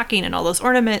made my stocking and all those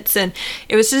ornaments, and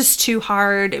it was just too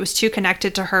hard. It was too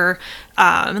connected to her.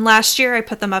 And last year I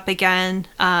put them up again.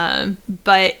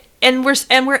 But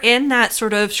we're in that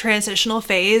sort of transitional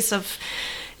phase of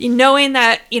knowing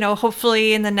that,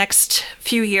 hopefully in the next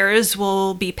few years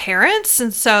we'll be parents.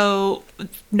 And so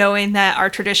knowing that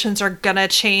our traditions are going to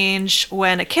change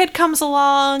when a kid comes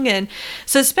along. And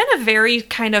so it's been a very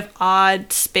kind of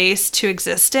odd space to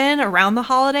exist in around the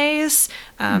holidays.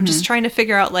 Just trying to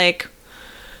figure out like,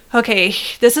 okay,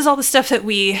 this is all the stuff that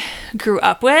we grew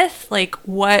up with. Like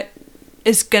what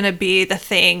is going to be the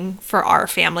thing for our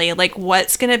family? Like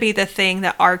what's going to be the thing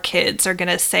that our kids are going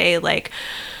to say like,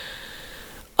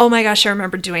 oh my gosh, I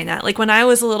remember doing that. Like when I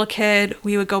was a little kid,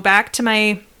 we would go to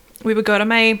my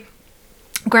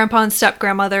grandpa and step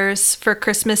grandmother's for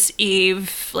Christmas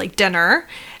Eve, like dinner.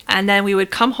 And then we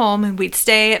would come home and we'd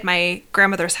stay at my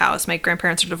grandmother's house. My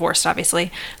grandparents are divorced,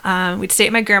 obviously. We'd stay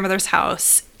at my grandmother's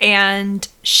house and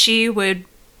she would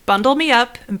bundle me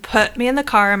up and put me in the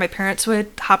car. My parents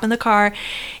would hop in the car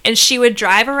and she would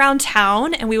drive around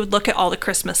town and we would look at all the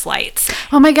Christmas lights.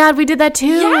 Oh my God, we did that too.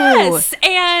 Yes.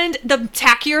 And the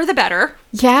tackier, the better.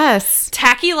 Yes.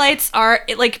 Tacky lights are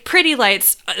like pretty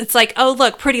lights. It's like, oh,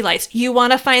 look, pretty lights. You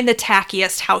want to find the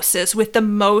tackiest houses with the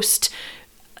most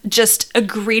just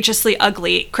egregiously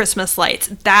ugly Christmas lights.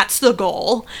 That's the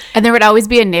goal. And there would always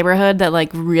be a neighborhood that like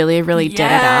really, really did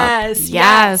it up.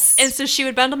 Yes. And so she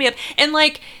would bundle me up. And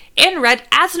like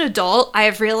as an adult, I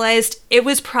have realized it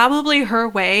was probably her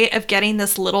way of getting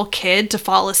this little kid to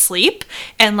fall asleep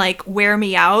and like wear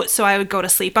me out so I would go to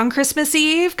sleep on Christmas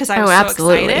Eve because I was so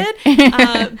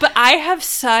excited. But I have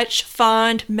such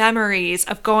fond memories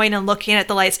of going and looking at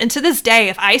the lights. And to this day,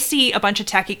 if I see a bunch of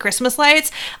tacky Christmas lights,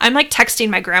 I'm like texting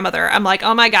my grandmother. I'm like,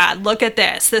 oh my God, look at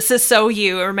this. This is so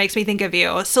you, or makes me think of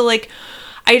you. So like,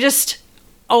 I just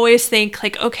always think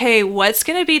like, okay, what's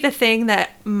going to be the thing that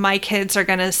my kids are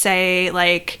going to say,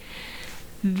 like,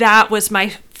 that was my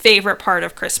favorite part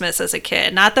of Christmas as a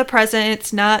kid? Not the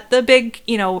presents, not the big,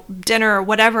 dinner or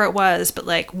whatever it was, but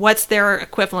like, what's their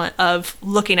equivalent of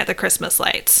looking at the Christmas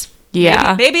lights?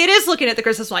 Yeah. Maybe it is looking at the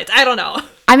Christmas lights. I don't know.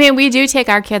 I mean, we do take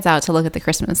our kids out to look at the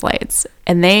Christmas lights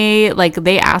and they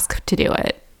ask to do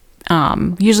it.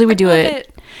 Usually we do it.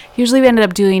 Usually we ended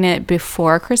up doing it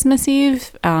before Christmas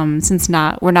Eve, since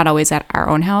we're not always at our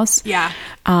own house. Yeah.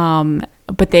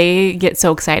 But they get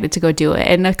so excited to go do it.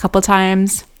 And a couple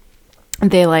times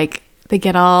they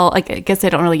get all, like, I guess they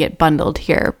don't really get bundled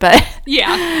here, but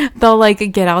yeah, they'll like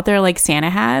get out their like Santa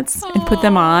hats and put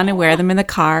them on and wear them in the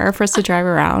car for us to drive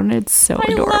around. It's so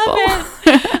adorable. Love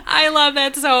it. I love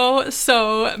that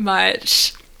so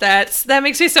much. That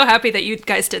makes me so happy that you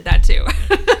guys did that too.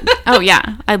 Oh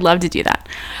yeah, I'd love to do that.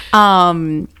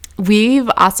 We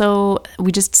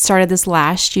just started this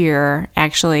last year,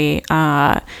 actually.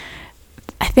 I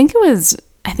think it was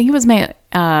my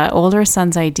older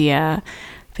son's idea,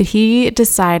 but he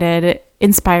decided,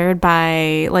 inspired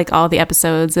by like all the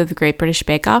episodes of the Great British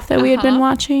Bake Off that we had been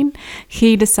watching,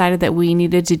 he decided that we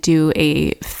needed to do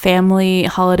a family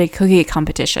holiday cookie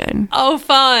competition. Oh,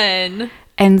 fun.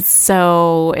 And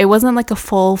so it wasn't like a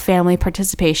full family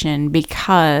participation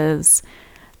because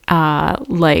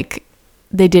like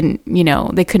they didn't,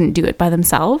 they couldn't do it by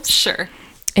themselves. Sure.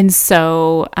 And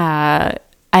so I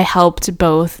helped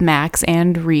both Max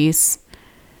and Reese.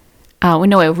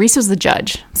 Reese was the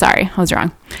judge. Sorry, I was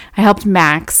wrong. I helped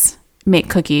Max make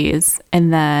cookies,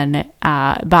 and then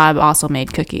Bob also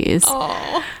made cookies.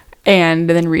 Oh. And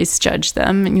then Reese judged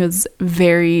them, and he was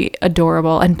very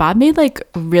adorable. And Bob made like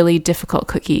really difficult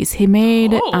cookies. He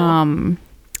made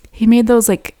those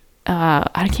like I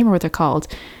can't remember what they're called.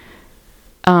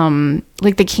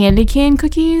 Like the candy cane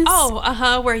cookies.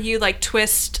 Oh, where you like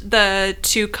twist the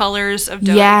two colors of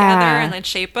dough together and then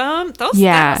shape them. That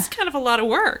was kind of a lot of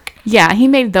work. Yeah, he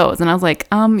made those, and I was like,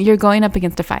 you're going up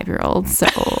against a 5-year-old, so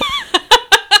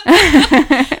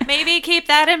maybe keep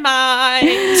that in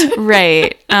mind.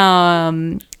 Right.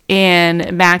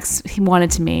 And Max,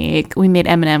 we made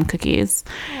M&M cookies.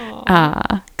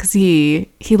 Because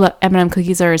M&M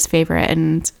cookies are his favorite,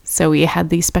 and so we had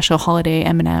these special holiday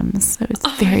M&Ms. So I was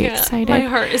very excited. My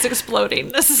heart is exploding.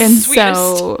 This is and the sweetest.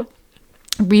 So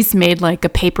Reese made like a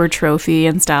paper trophy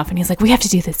and stuff, and he's like, we have to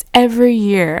do this every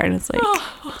year, and it's like,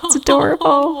 it's adorable.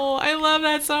 Oh, I love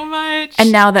that so much.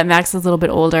 And now that Max is a little bit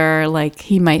older, like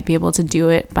he might be able to do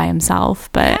it by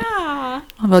himself, but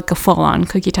have like a full-on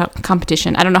cookie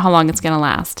competition. I don't know how long it's gonna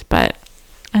last, but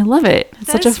I love it.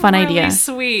 It's such a fun really idea.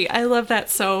 Sweet. I love that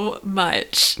so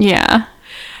much. Yeah.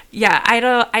 Yeah,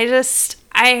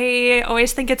 I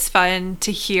always think it's fun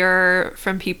to hear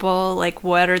from people like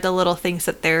what are the little things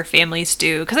that their families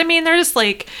do, because I mean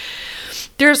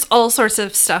there's all sorts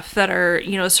of stuff that are,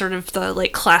 you know, sort of the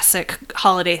like classic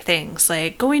holiday things,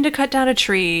 like going to cut down a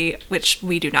tree, which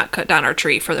we do not cut down our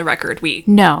tree, for the record. We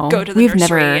go to the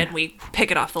nursery and we pick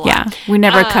it off the lawn. Yeah, we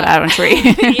never cut out a tree.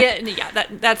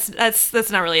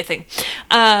 That's not really a thing.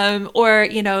 Or,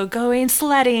 you know, going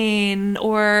sledding,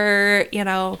 or, you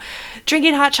know,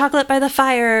 drinking hot chocolate by the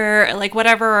fire, like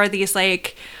whatever are these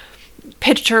like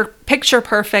picture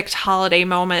perfect holiday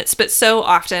moments. But so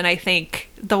often I think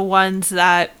the ones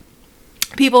that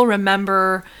people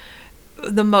remember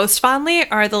the most fondly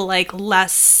are the like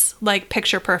less like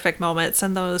picture perfect moments,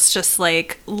 and those just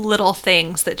like little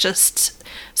things that just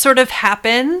sort of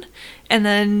happen, and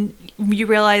then you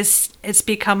realize it's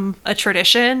become a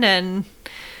tradition, and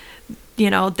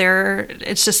you know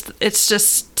it's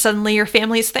just suddenly your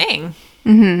family's thing.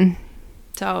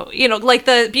 So, you know, like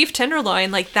the beef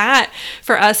tenderloin, like that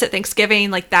for us at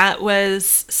Thanksgiving, like that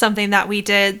was something that we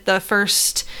did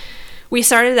we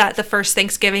started that the first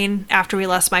Thanksgiving after we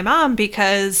lost my mom,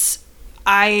 because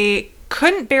I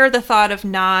couldn't bear the thought of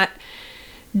not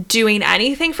doing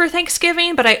anything for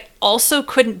Thanksgiving, but I also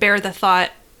couldn't bear the thought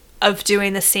of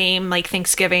doing the same like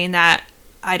Thanksgiving that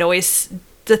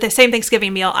the same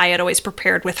Thanksgiving meal I had always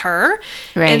prepared with her.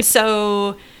 Right. And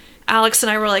so Alex and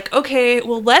I were like, okay,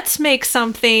 well, let's make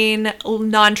something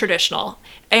non-traditional.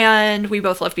 And we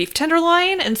both love beef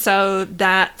tenderloin, and so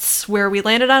that's where we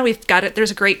landed on. We've got it.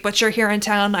 There's a great butcher here in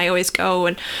town. I always go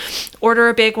and order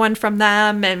a big one from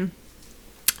them.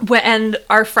 And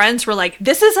our friends were like,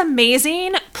 this is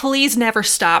amazing. Please never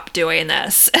stop doing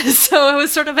this. And so it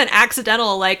was sort of an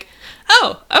accidental, like,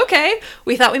 oh, okay.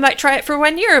 We thought we might try it for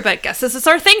 1 year, but guess this is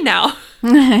our thing now.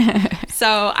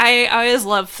 So I always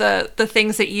love the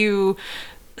things that you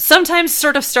sometimes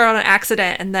sort of start on an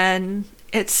accident, and then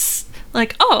it's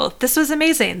like, oh, this was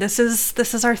amazing. This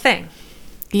is our thing.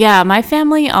 Yeah, my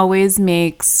family always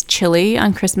makes chili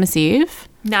on Christmas Eve.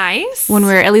 Nice. When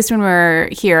we're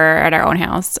here at our own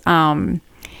house.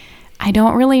 I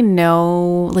don't really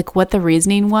know like what the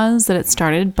reasoning was that it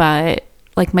started, but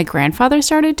like my grandfather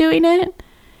started doing it.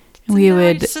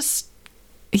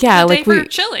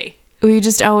 Chili. We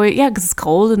just always, because it's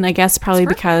cold, and I guess probably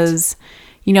because,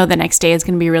 you know, the next day is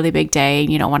going to be a really big day,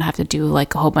 and you don't want to have to do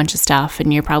like a whole bunch of stuff,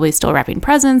 and you're probably still wrapping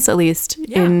presents, at least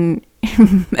in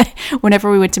whenever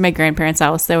we went to my grandparents'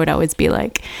 house, there would always be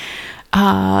like,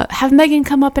 have Megan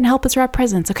come up and help us wrap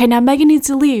presents. Okay, now Megan needs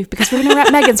to leave because we're going to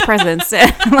wrap Megan's presents.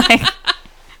 Like,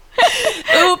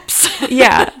 oops.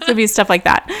 Yeah, it would be stuff like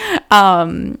that.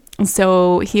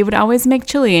 So he would always make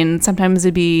chili, and sometimes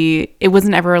it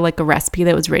wasn't ever like a recipe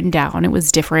that was written down. It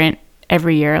was different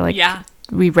every year. Like,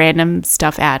 we random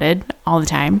stuff added all the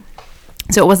time.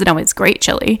 So it wasn't always great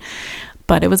chili,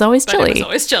 but it was always chili.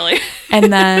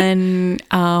 And then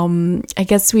I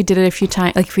guess we did it a few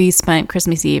times. Like, we spent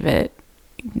Christmas Eve at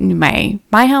my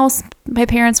house. My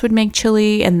parents would make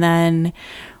chili, and then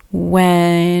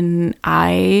when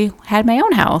I had my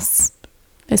own house,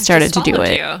 I started to do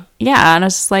it. Yeah, and I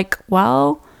was just like,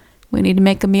 well, we need to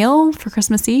make a meal for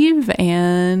Christmas Eve,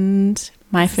 and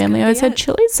my family always had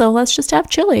chili, so let's just have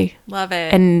chili. Love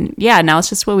it. And yeah, now it's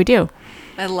just what we do.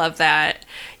 I love that.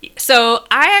 So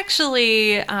I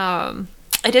actually, I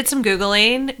did some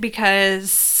Googling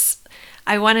because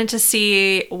I wanted to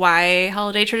see why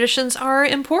holiday traditions are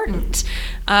important.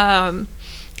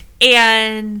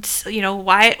 And, you know,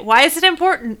 why is it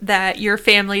important that your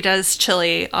family does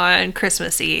chili on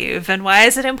Christmas Eve? And why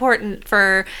is it important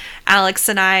for Alex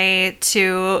and I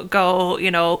to go, you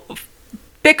know,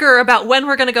 bicker about when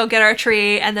we're going to go get our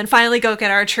tree, and then finally go get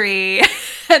our tree,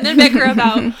 and then bicker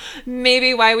about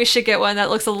maybe why we should get one that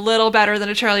looks a little better than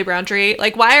a Charlie Brown tree?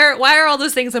 Like, why are all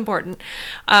those things important?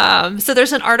 So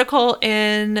there's an article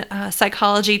in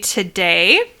Psychology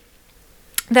Today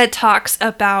that talks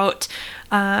about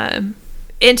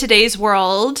in today's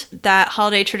world that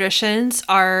holiday traditions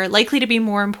are likely to be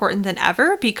more important than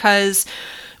ever, because,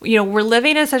 you know, we're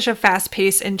living in such a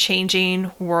fast-paced and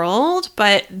changing world,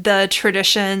 but the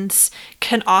traditions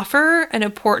can offer an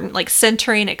important, like,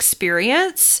 centering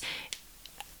experience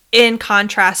in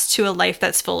contrast to a life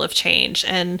that's full of change.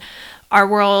 And our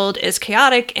world is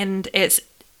chaotic, and it's,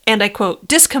 and I quote,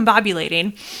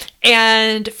 discombobulating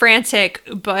and frantic,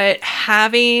 but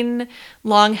having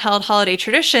long-held holiday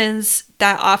traditions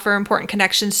that offer important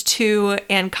connections to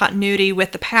and continuity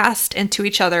with the past and to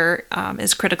each other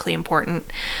is critically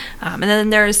important. And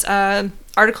then there's a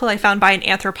article I found by an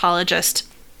anthropologist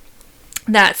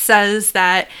that says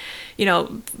that,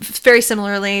 very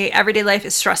similarly, everyday life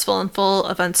is stressful and full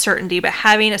of uncertainty, but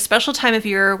having a special time of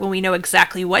year when we know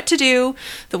exactly what to do,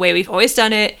 the way we've always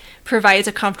done it, provides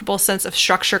a comfortable sense of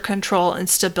structure, control, and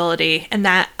stability. And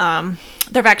that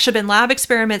there have actually been lab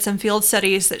experiments and field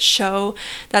studies that show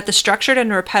that the structured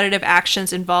and repetitive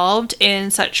actions involved in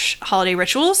such holiday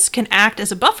rituals can act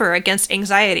as a buffer against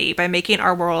anxiety by making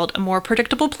our world a more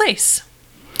predictable place.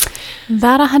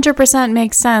 That 100%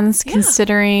 makes sense,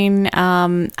 considering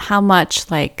how much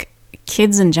like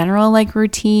kids in general like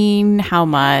routine, how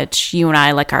much you and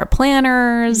I like our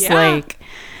planners. Like,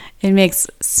 it makes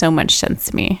so much sense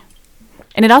to me.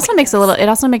 And it also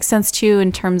makes sense too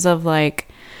in terms of like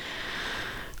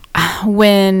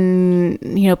when,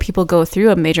 people go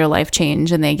through a major life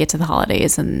change and they get to the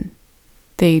holidays and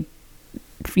they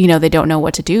don't know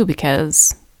what to do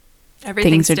because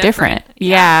things are different.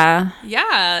 Yeah.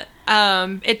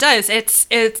 It does. It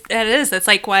is. It's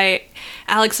like why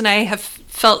Alex and I have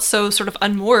felt so sort of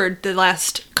unmoored the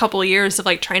last couple of years of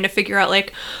like trying to figure out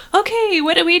like, okay,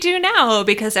 what do we do now?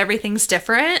 Because everything's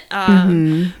different.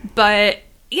 But,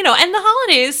 and the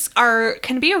holidays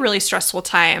can be a really stressful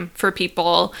time for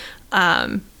people.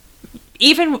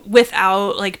 Even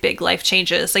without like big life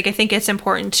changes. Like, I think it's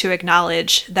important to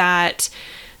acknowledge that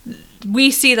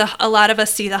a lot of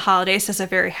us see the holidays as a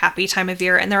very happy time of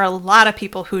year, and there are a lot of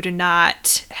people who do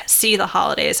not see the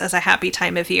holidays as a happy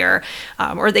time of year,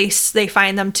 or they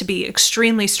find them to be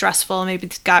extremely stressful. Maybe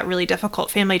it's got really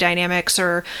difficult family dynamics,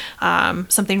 or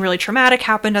something really traumatic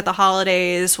happened at the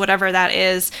holidays, whatever that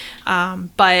is.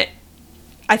 But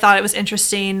I thought it was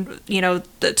interesting,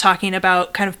 talking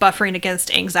about kind of buffering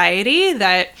against anxiety,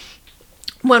 that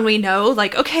when we know,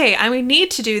 like, okay, I need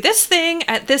to do this thing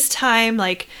at this time,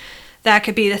 like, that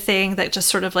could be the thing that just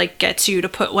sort of like gets you to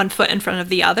put one foot in front of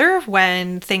the other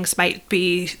when things might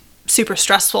be super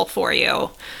stressful for you.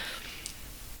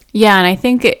 Yeah, and I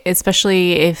think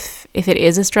especially if it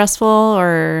is a stressful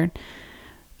or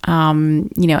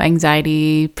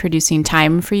anxiety producing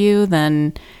time for you,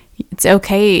 then it's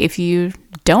okay if you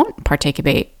don't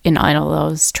participate in all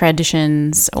those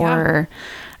traditions or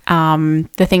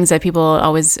the things that people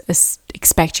always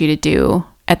expect you to do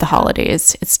at the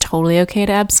holidays. It's totally okay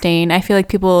to abstain. I feel like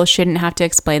people shouldn't have to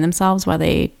explain themselves why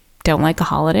they don't like a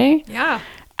holiday. Yeah.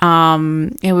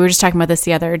 And we were just talking about this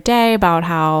the other day about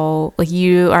how like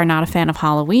you are not a fan of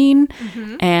Halloween,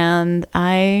 and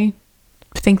I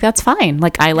think that's fine.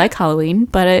 Like, I like Halloween,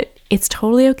 but it's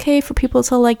totally okay for people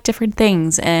to like different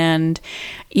things. And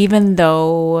even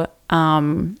though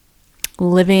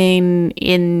living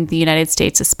in the United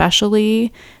States,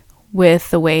 especially with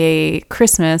the way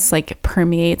Christmas like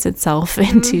permeates itself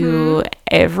into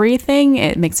everything,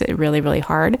 it makes it really, really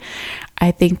hard.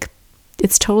 I think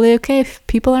it's totally okay if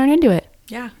people aren't into it.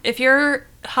 Yeah. If your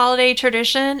holiday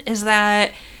tradition is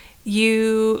that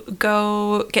you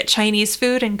go get Chinese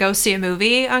food and go see a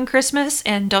movie on Christmas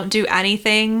and don't do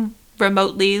anything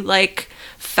remotely like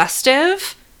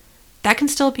festive, that can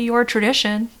still be your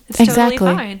tradition. It's totally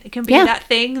fine. It can be that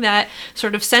thing that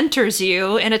sort of centers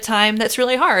you in a time that's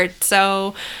really hard.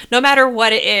 So no matter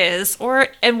what it is,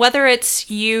 and whether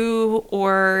it's you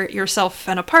or yourself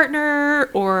and a partner,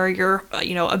 or you're,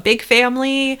 a big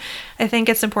family, I think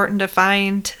it's important to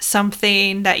find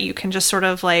something that you can just sort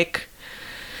of like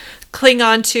cling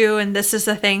on to. And this is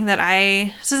the thing that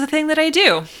I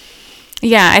do.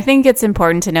 Yeah, I think it's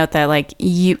important to note that like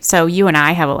you and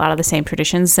I have a lot of the same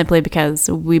traditions simply because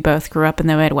we both grew up in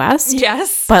the Midwest.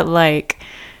 Yes. But like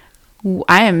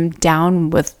I am down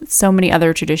with so many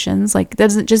other traditions. Like,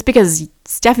 just because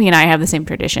Stephanie and I have the same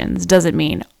traditions doesn't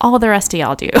mean all the rest of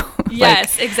y'all do.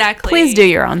 Yes, exactly. Please do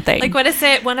your own thing. Like, what is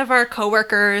it? One of our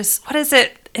coworkers, what is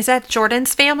it? Is that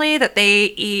Jordan's family that they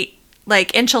eat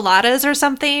like enchiladas or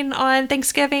something on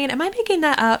Thanksgiving? Am I making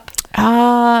that up?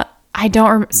 I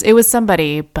don't, it was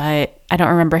somebody, but I don't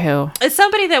remember who. It's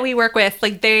somebody that we work with.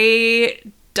 Like, they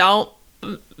don't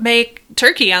make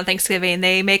turkey on Thanksgiving.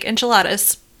 They make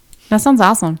enchiladas. That sounds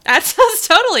awesome. That sounds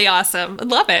totally awesome. I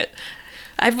love it.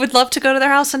 I would love to go to their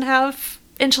house and have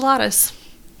enchiladas.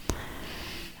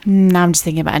 Now I'm just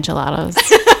thinking about enchiladas.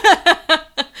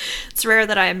 It's rare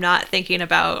that I am not thinking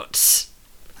about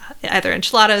either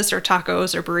enchiladas or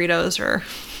tacos or burritos or...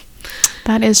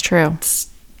 That is true.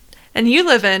 And you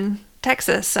live in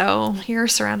Texas, so you're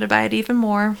surrounded by it even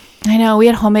more. I know. We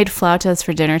had homemade flautas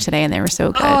for dinner today, and they were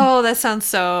so good. Oh, that sounds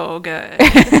so good.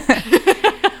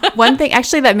 One thing,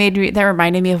 actually, that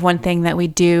reminded me of one thing that we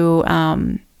do,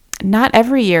 not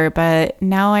every year, but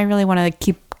now I really want to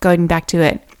keep going back to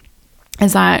it.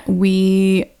 is that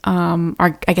we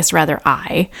are, I guess rather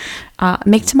I,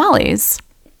 make tamales.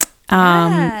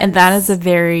 And that is a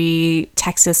very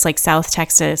Texas, like South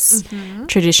Texas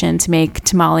tradition to make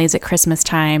tamales at Christmas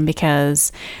time,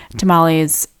 because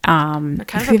tamales,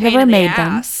 if you've ever made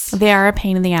them, they are a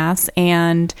pain in the ass,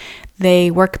 and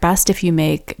they work best if you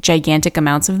make gigantic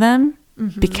amounts of them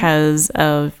because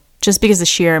of the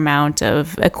sheer amount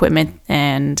of equipment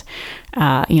and,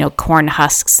 corn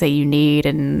husks that you need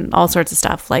and all sorts of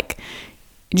stuff. Like,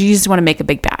 you just want to make a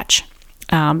big batch.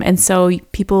 And so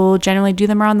people generally do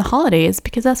them around the holidays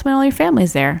because that's when all your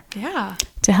family's there. Yeah.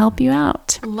 To help you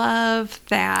out. Love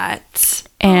that.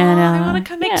 And I want to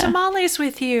come make tamales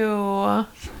with you.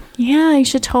 Yeah, you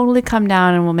should totally come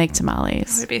down and we'll make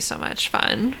tamales. It would be so much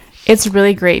fun. It's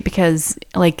really great because,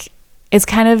 like, it's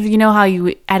kind of, how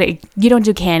you don't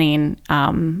do canning,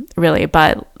 really,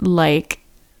 but like,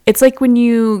 it's like when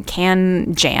you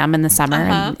can jam in the summer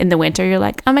and in the winter, you're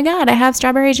like, oh my God, I have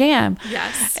strawberry jam.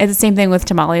 Yes. It's the same thing with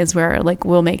tamales, where like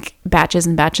we'll make batches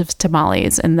and batches of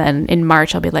tamales. And then in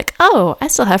March, I'll be like, oh, I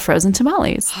still have frozen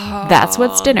tamales. That's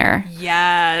what's dinner.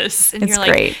 Yes. And it's you're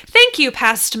great. Like, thank you,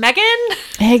 past Megan.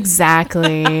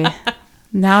 Exactly.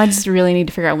 Now I just really need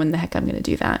to figure out when the heck I'm going to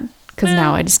do that. Because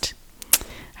now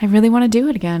I really want to do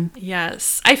it again.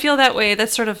 Yes. I feel that way.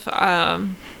 That's sort of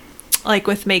like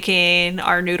with making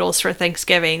our noodles for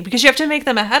Thanksgiving, because you have to make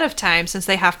them ahead of time since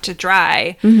they have to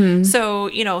dry.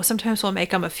 So, sometimes we'll make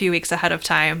them a few weeks ahead of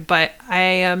time, but I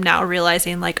am now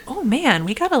realizing like, oh man,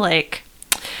 we gotta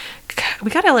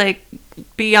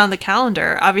be on the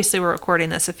calendar. Obviously we're recording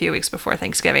this a few weeks before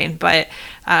Thanksgiving, but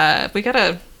we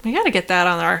gotta get that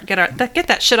on get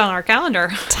that shit on our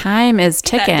calendar. Time is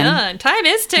ticking. Time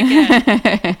is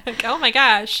ticking. Oh my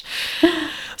gosh.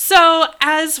 So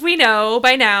as we know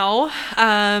by now,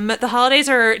 the holidays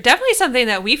are definitely something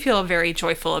that we feel very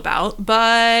joyful about,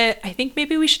 but I think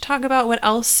maybe we should talk about what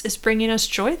else is bringing us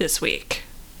joy this week.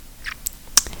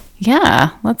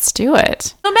 Yeah, let's do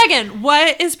it. So Megan,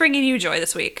 what is bringing you joy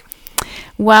this week?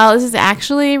 Well, this is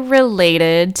actually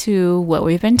related to what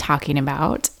we've been talking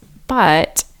about,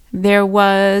 but there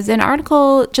was an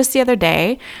article just the other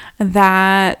day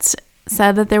that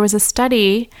said that there was a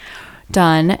study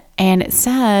done, and it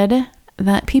said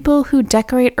that people who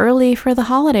decorate early for the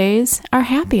holidays are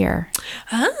happier.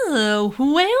 Oh,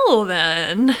 well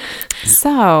then.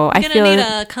 So I feel need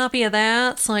a copy of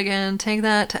that so I can take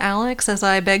that to Alex as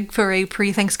I beg for a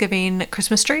pre-Thanksgiving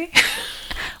Christmas tree.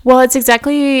 Well, it's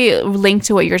exactly linked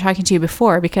to what you were talking to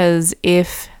before, because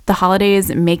if the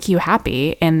holidays make you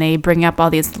happy and they bring up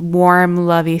all these warm,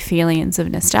 lovey feelings of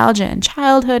nostalgia and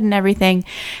childhood and everything,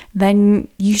 then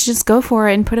you should just go for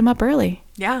it and put them up early.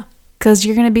 Yeah. Because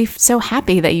you're going to be so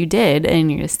happy that you did,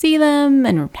 and you're going to see them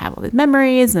and have all these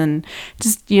memories, and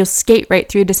just you'll skate right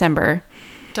through December.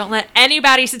 Don't let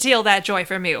anybody steal that joy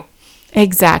from you.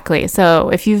 Exactly. So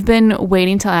if you've been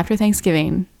waiting till after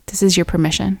Thanksgiving, this is your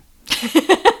permission.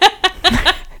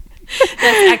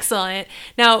 That's excellent.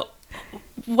 Now,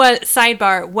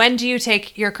 when do you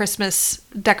take your Christmas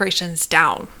decorations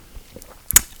down?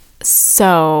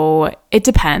 So it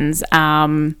depends.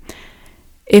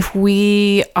 If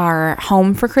we are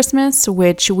home for Christmas,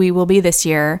 which we will be this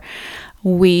year,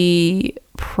 we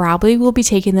probably will be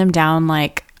taking them down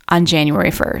like on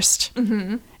January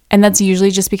 1st. And that's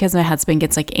usually just because my husband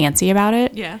gets like antsy about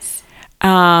it. Yes.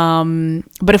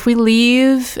 But if we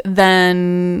leave,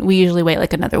 then we usually wait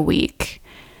like another week.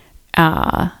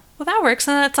 Well, that works.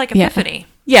 And that's like Epiphany.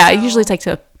 Yeah, so. It usually takes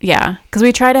because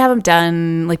we try to have them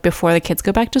done like before the kids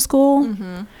go back to school.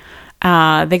 They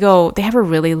have a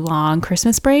really long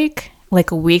Christmas break, like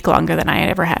a week longer than I had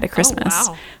ever had at Christmas.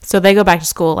 Oh, wow. So they go back to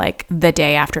school like the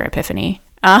day after Epiphany.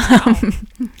 But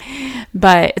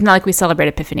it's not like we celebrate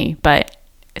Epiphany, but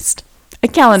it's a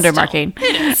calendar marking.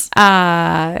 It is.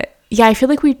 Yeah, I feel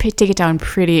like we take it down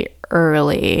pretty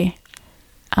early.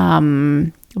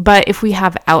 But if we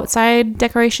have outside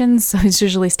decorations, those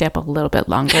usually stay up a little bit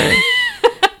longer,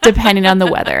 depending on the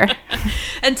weather.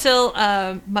 Until,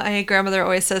 my grandmother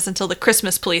always says, until the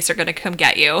Christmas police are going to come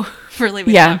get you for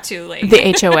leaving out too late.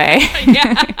 The HOA.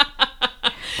 Yeah.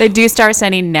 They do start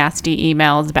sending nasty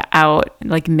emails out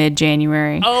like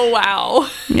mid-January. Oh, wow.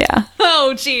 Yeah.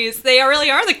 Oh, geez. They really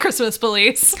are the Christmas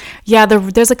police. Yeah,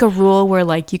 there's like a rule where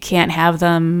like you can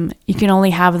only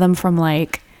have them from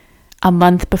like a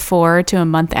month before to a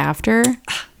month after.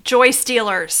 Joy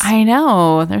stealers. I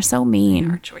know. They're so mean.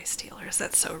 They are joy stealers.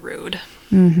 That's so rude.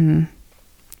 Mm-hmm.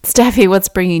 Steffi, what's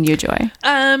bringing you joy?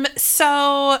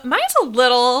 So mine's a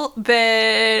little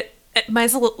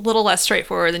less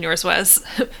straightforward than yours was,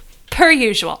 per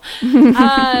usual.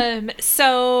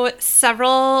 So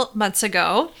several months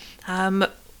ago,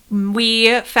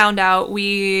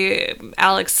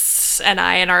 Alex and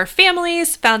I and our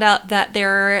families found out that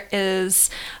there is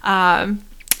a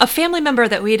family member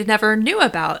that we had never knew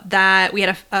about, that we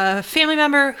had a family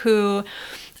member who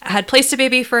had placed a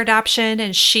baby for adoption,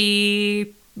 and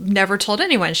she never told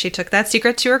anyone. She took that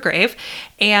secret to her grave.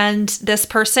 And this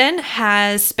person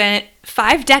has spent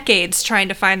 5 decades trying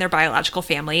to find their biological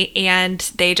family, and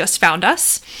they just found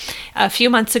us a few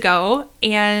months ago.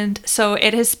 And so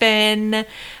it has been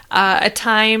a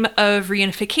time of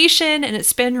reunification, and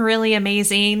it's been really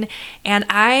amazing. And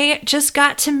I just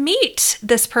got to meet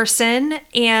this person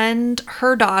and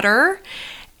her daughter,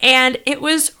 and it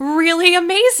was really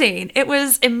amazing. It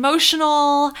was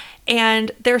emotional,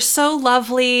 and they're so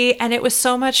lovely, and it was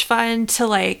so much fun to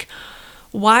like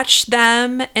watch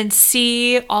them and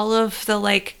see all of the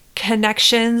like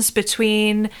connections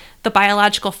between the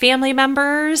biological family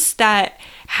members that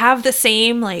have the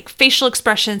same like facial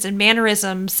expressions and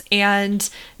mannerisms,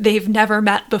 and they've never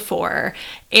met before.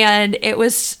 And it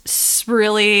was just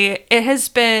really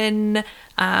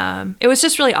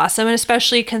awesome. And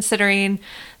especially considering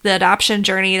the adoption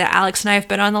journey that Alex and I have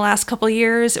been on the last couple of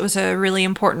years, it was a really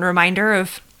important reminder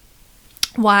of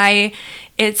why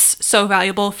it's so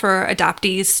valuable for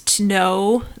adoptees to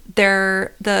know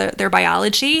their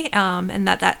biology, and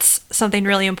that's something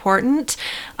really important.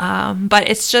 But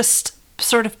it's just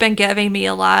sort of been giving me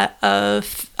a lot of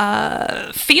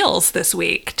feels this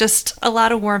week, just a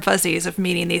lot of warm fuzzies of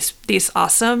meeting these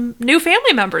awesome new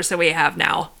family members that we have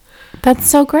now. That's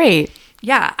so great.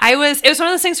 Yeah, it was one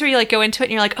of those things where you like go into it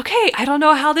and you're like, okay, I don't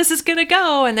know how this is gonna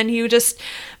go, and then you just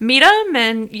meet them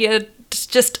and you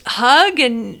just hug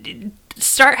and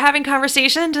start having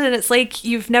conversations, and it's like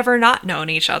you've never not known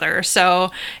each other.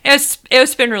 So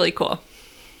it's been really cool.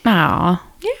 Aw.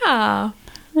 Yeah.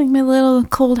 Like my little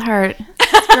cold heart.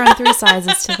 It's grown 3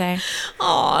 sizes today.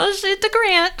 Aw, shit, the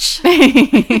Grinch.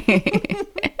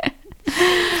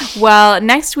 Well,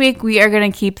 next week we are going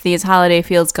to keep these holiday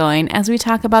feels going as we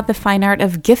talk about the fine art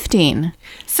of gifting.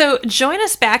 So join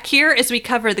us back here as we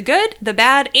cover the good, the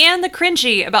bad, and the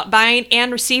cringy about buying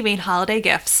and receiving holiday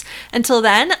gifts. Until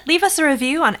then, leave us a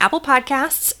review on Apple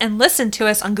Podcasts and listen to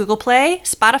us on Google Play,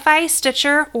 Spotify,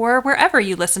 Stitcher, or wherever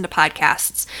you listen to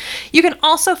podcasts. You can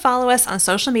also follow us on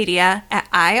social media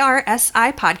at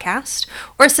IRSI Podcast,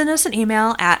 or send us an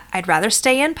email at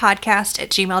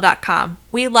I'dRatherStayInPodcast@gmail.com.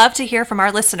 We love to hear from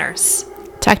our listeners.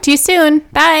 Talk to you soon.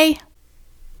 Bye.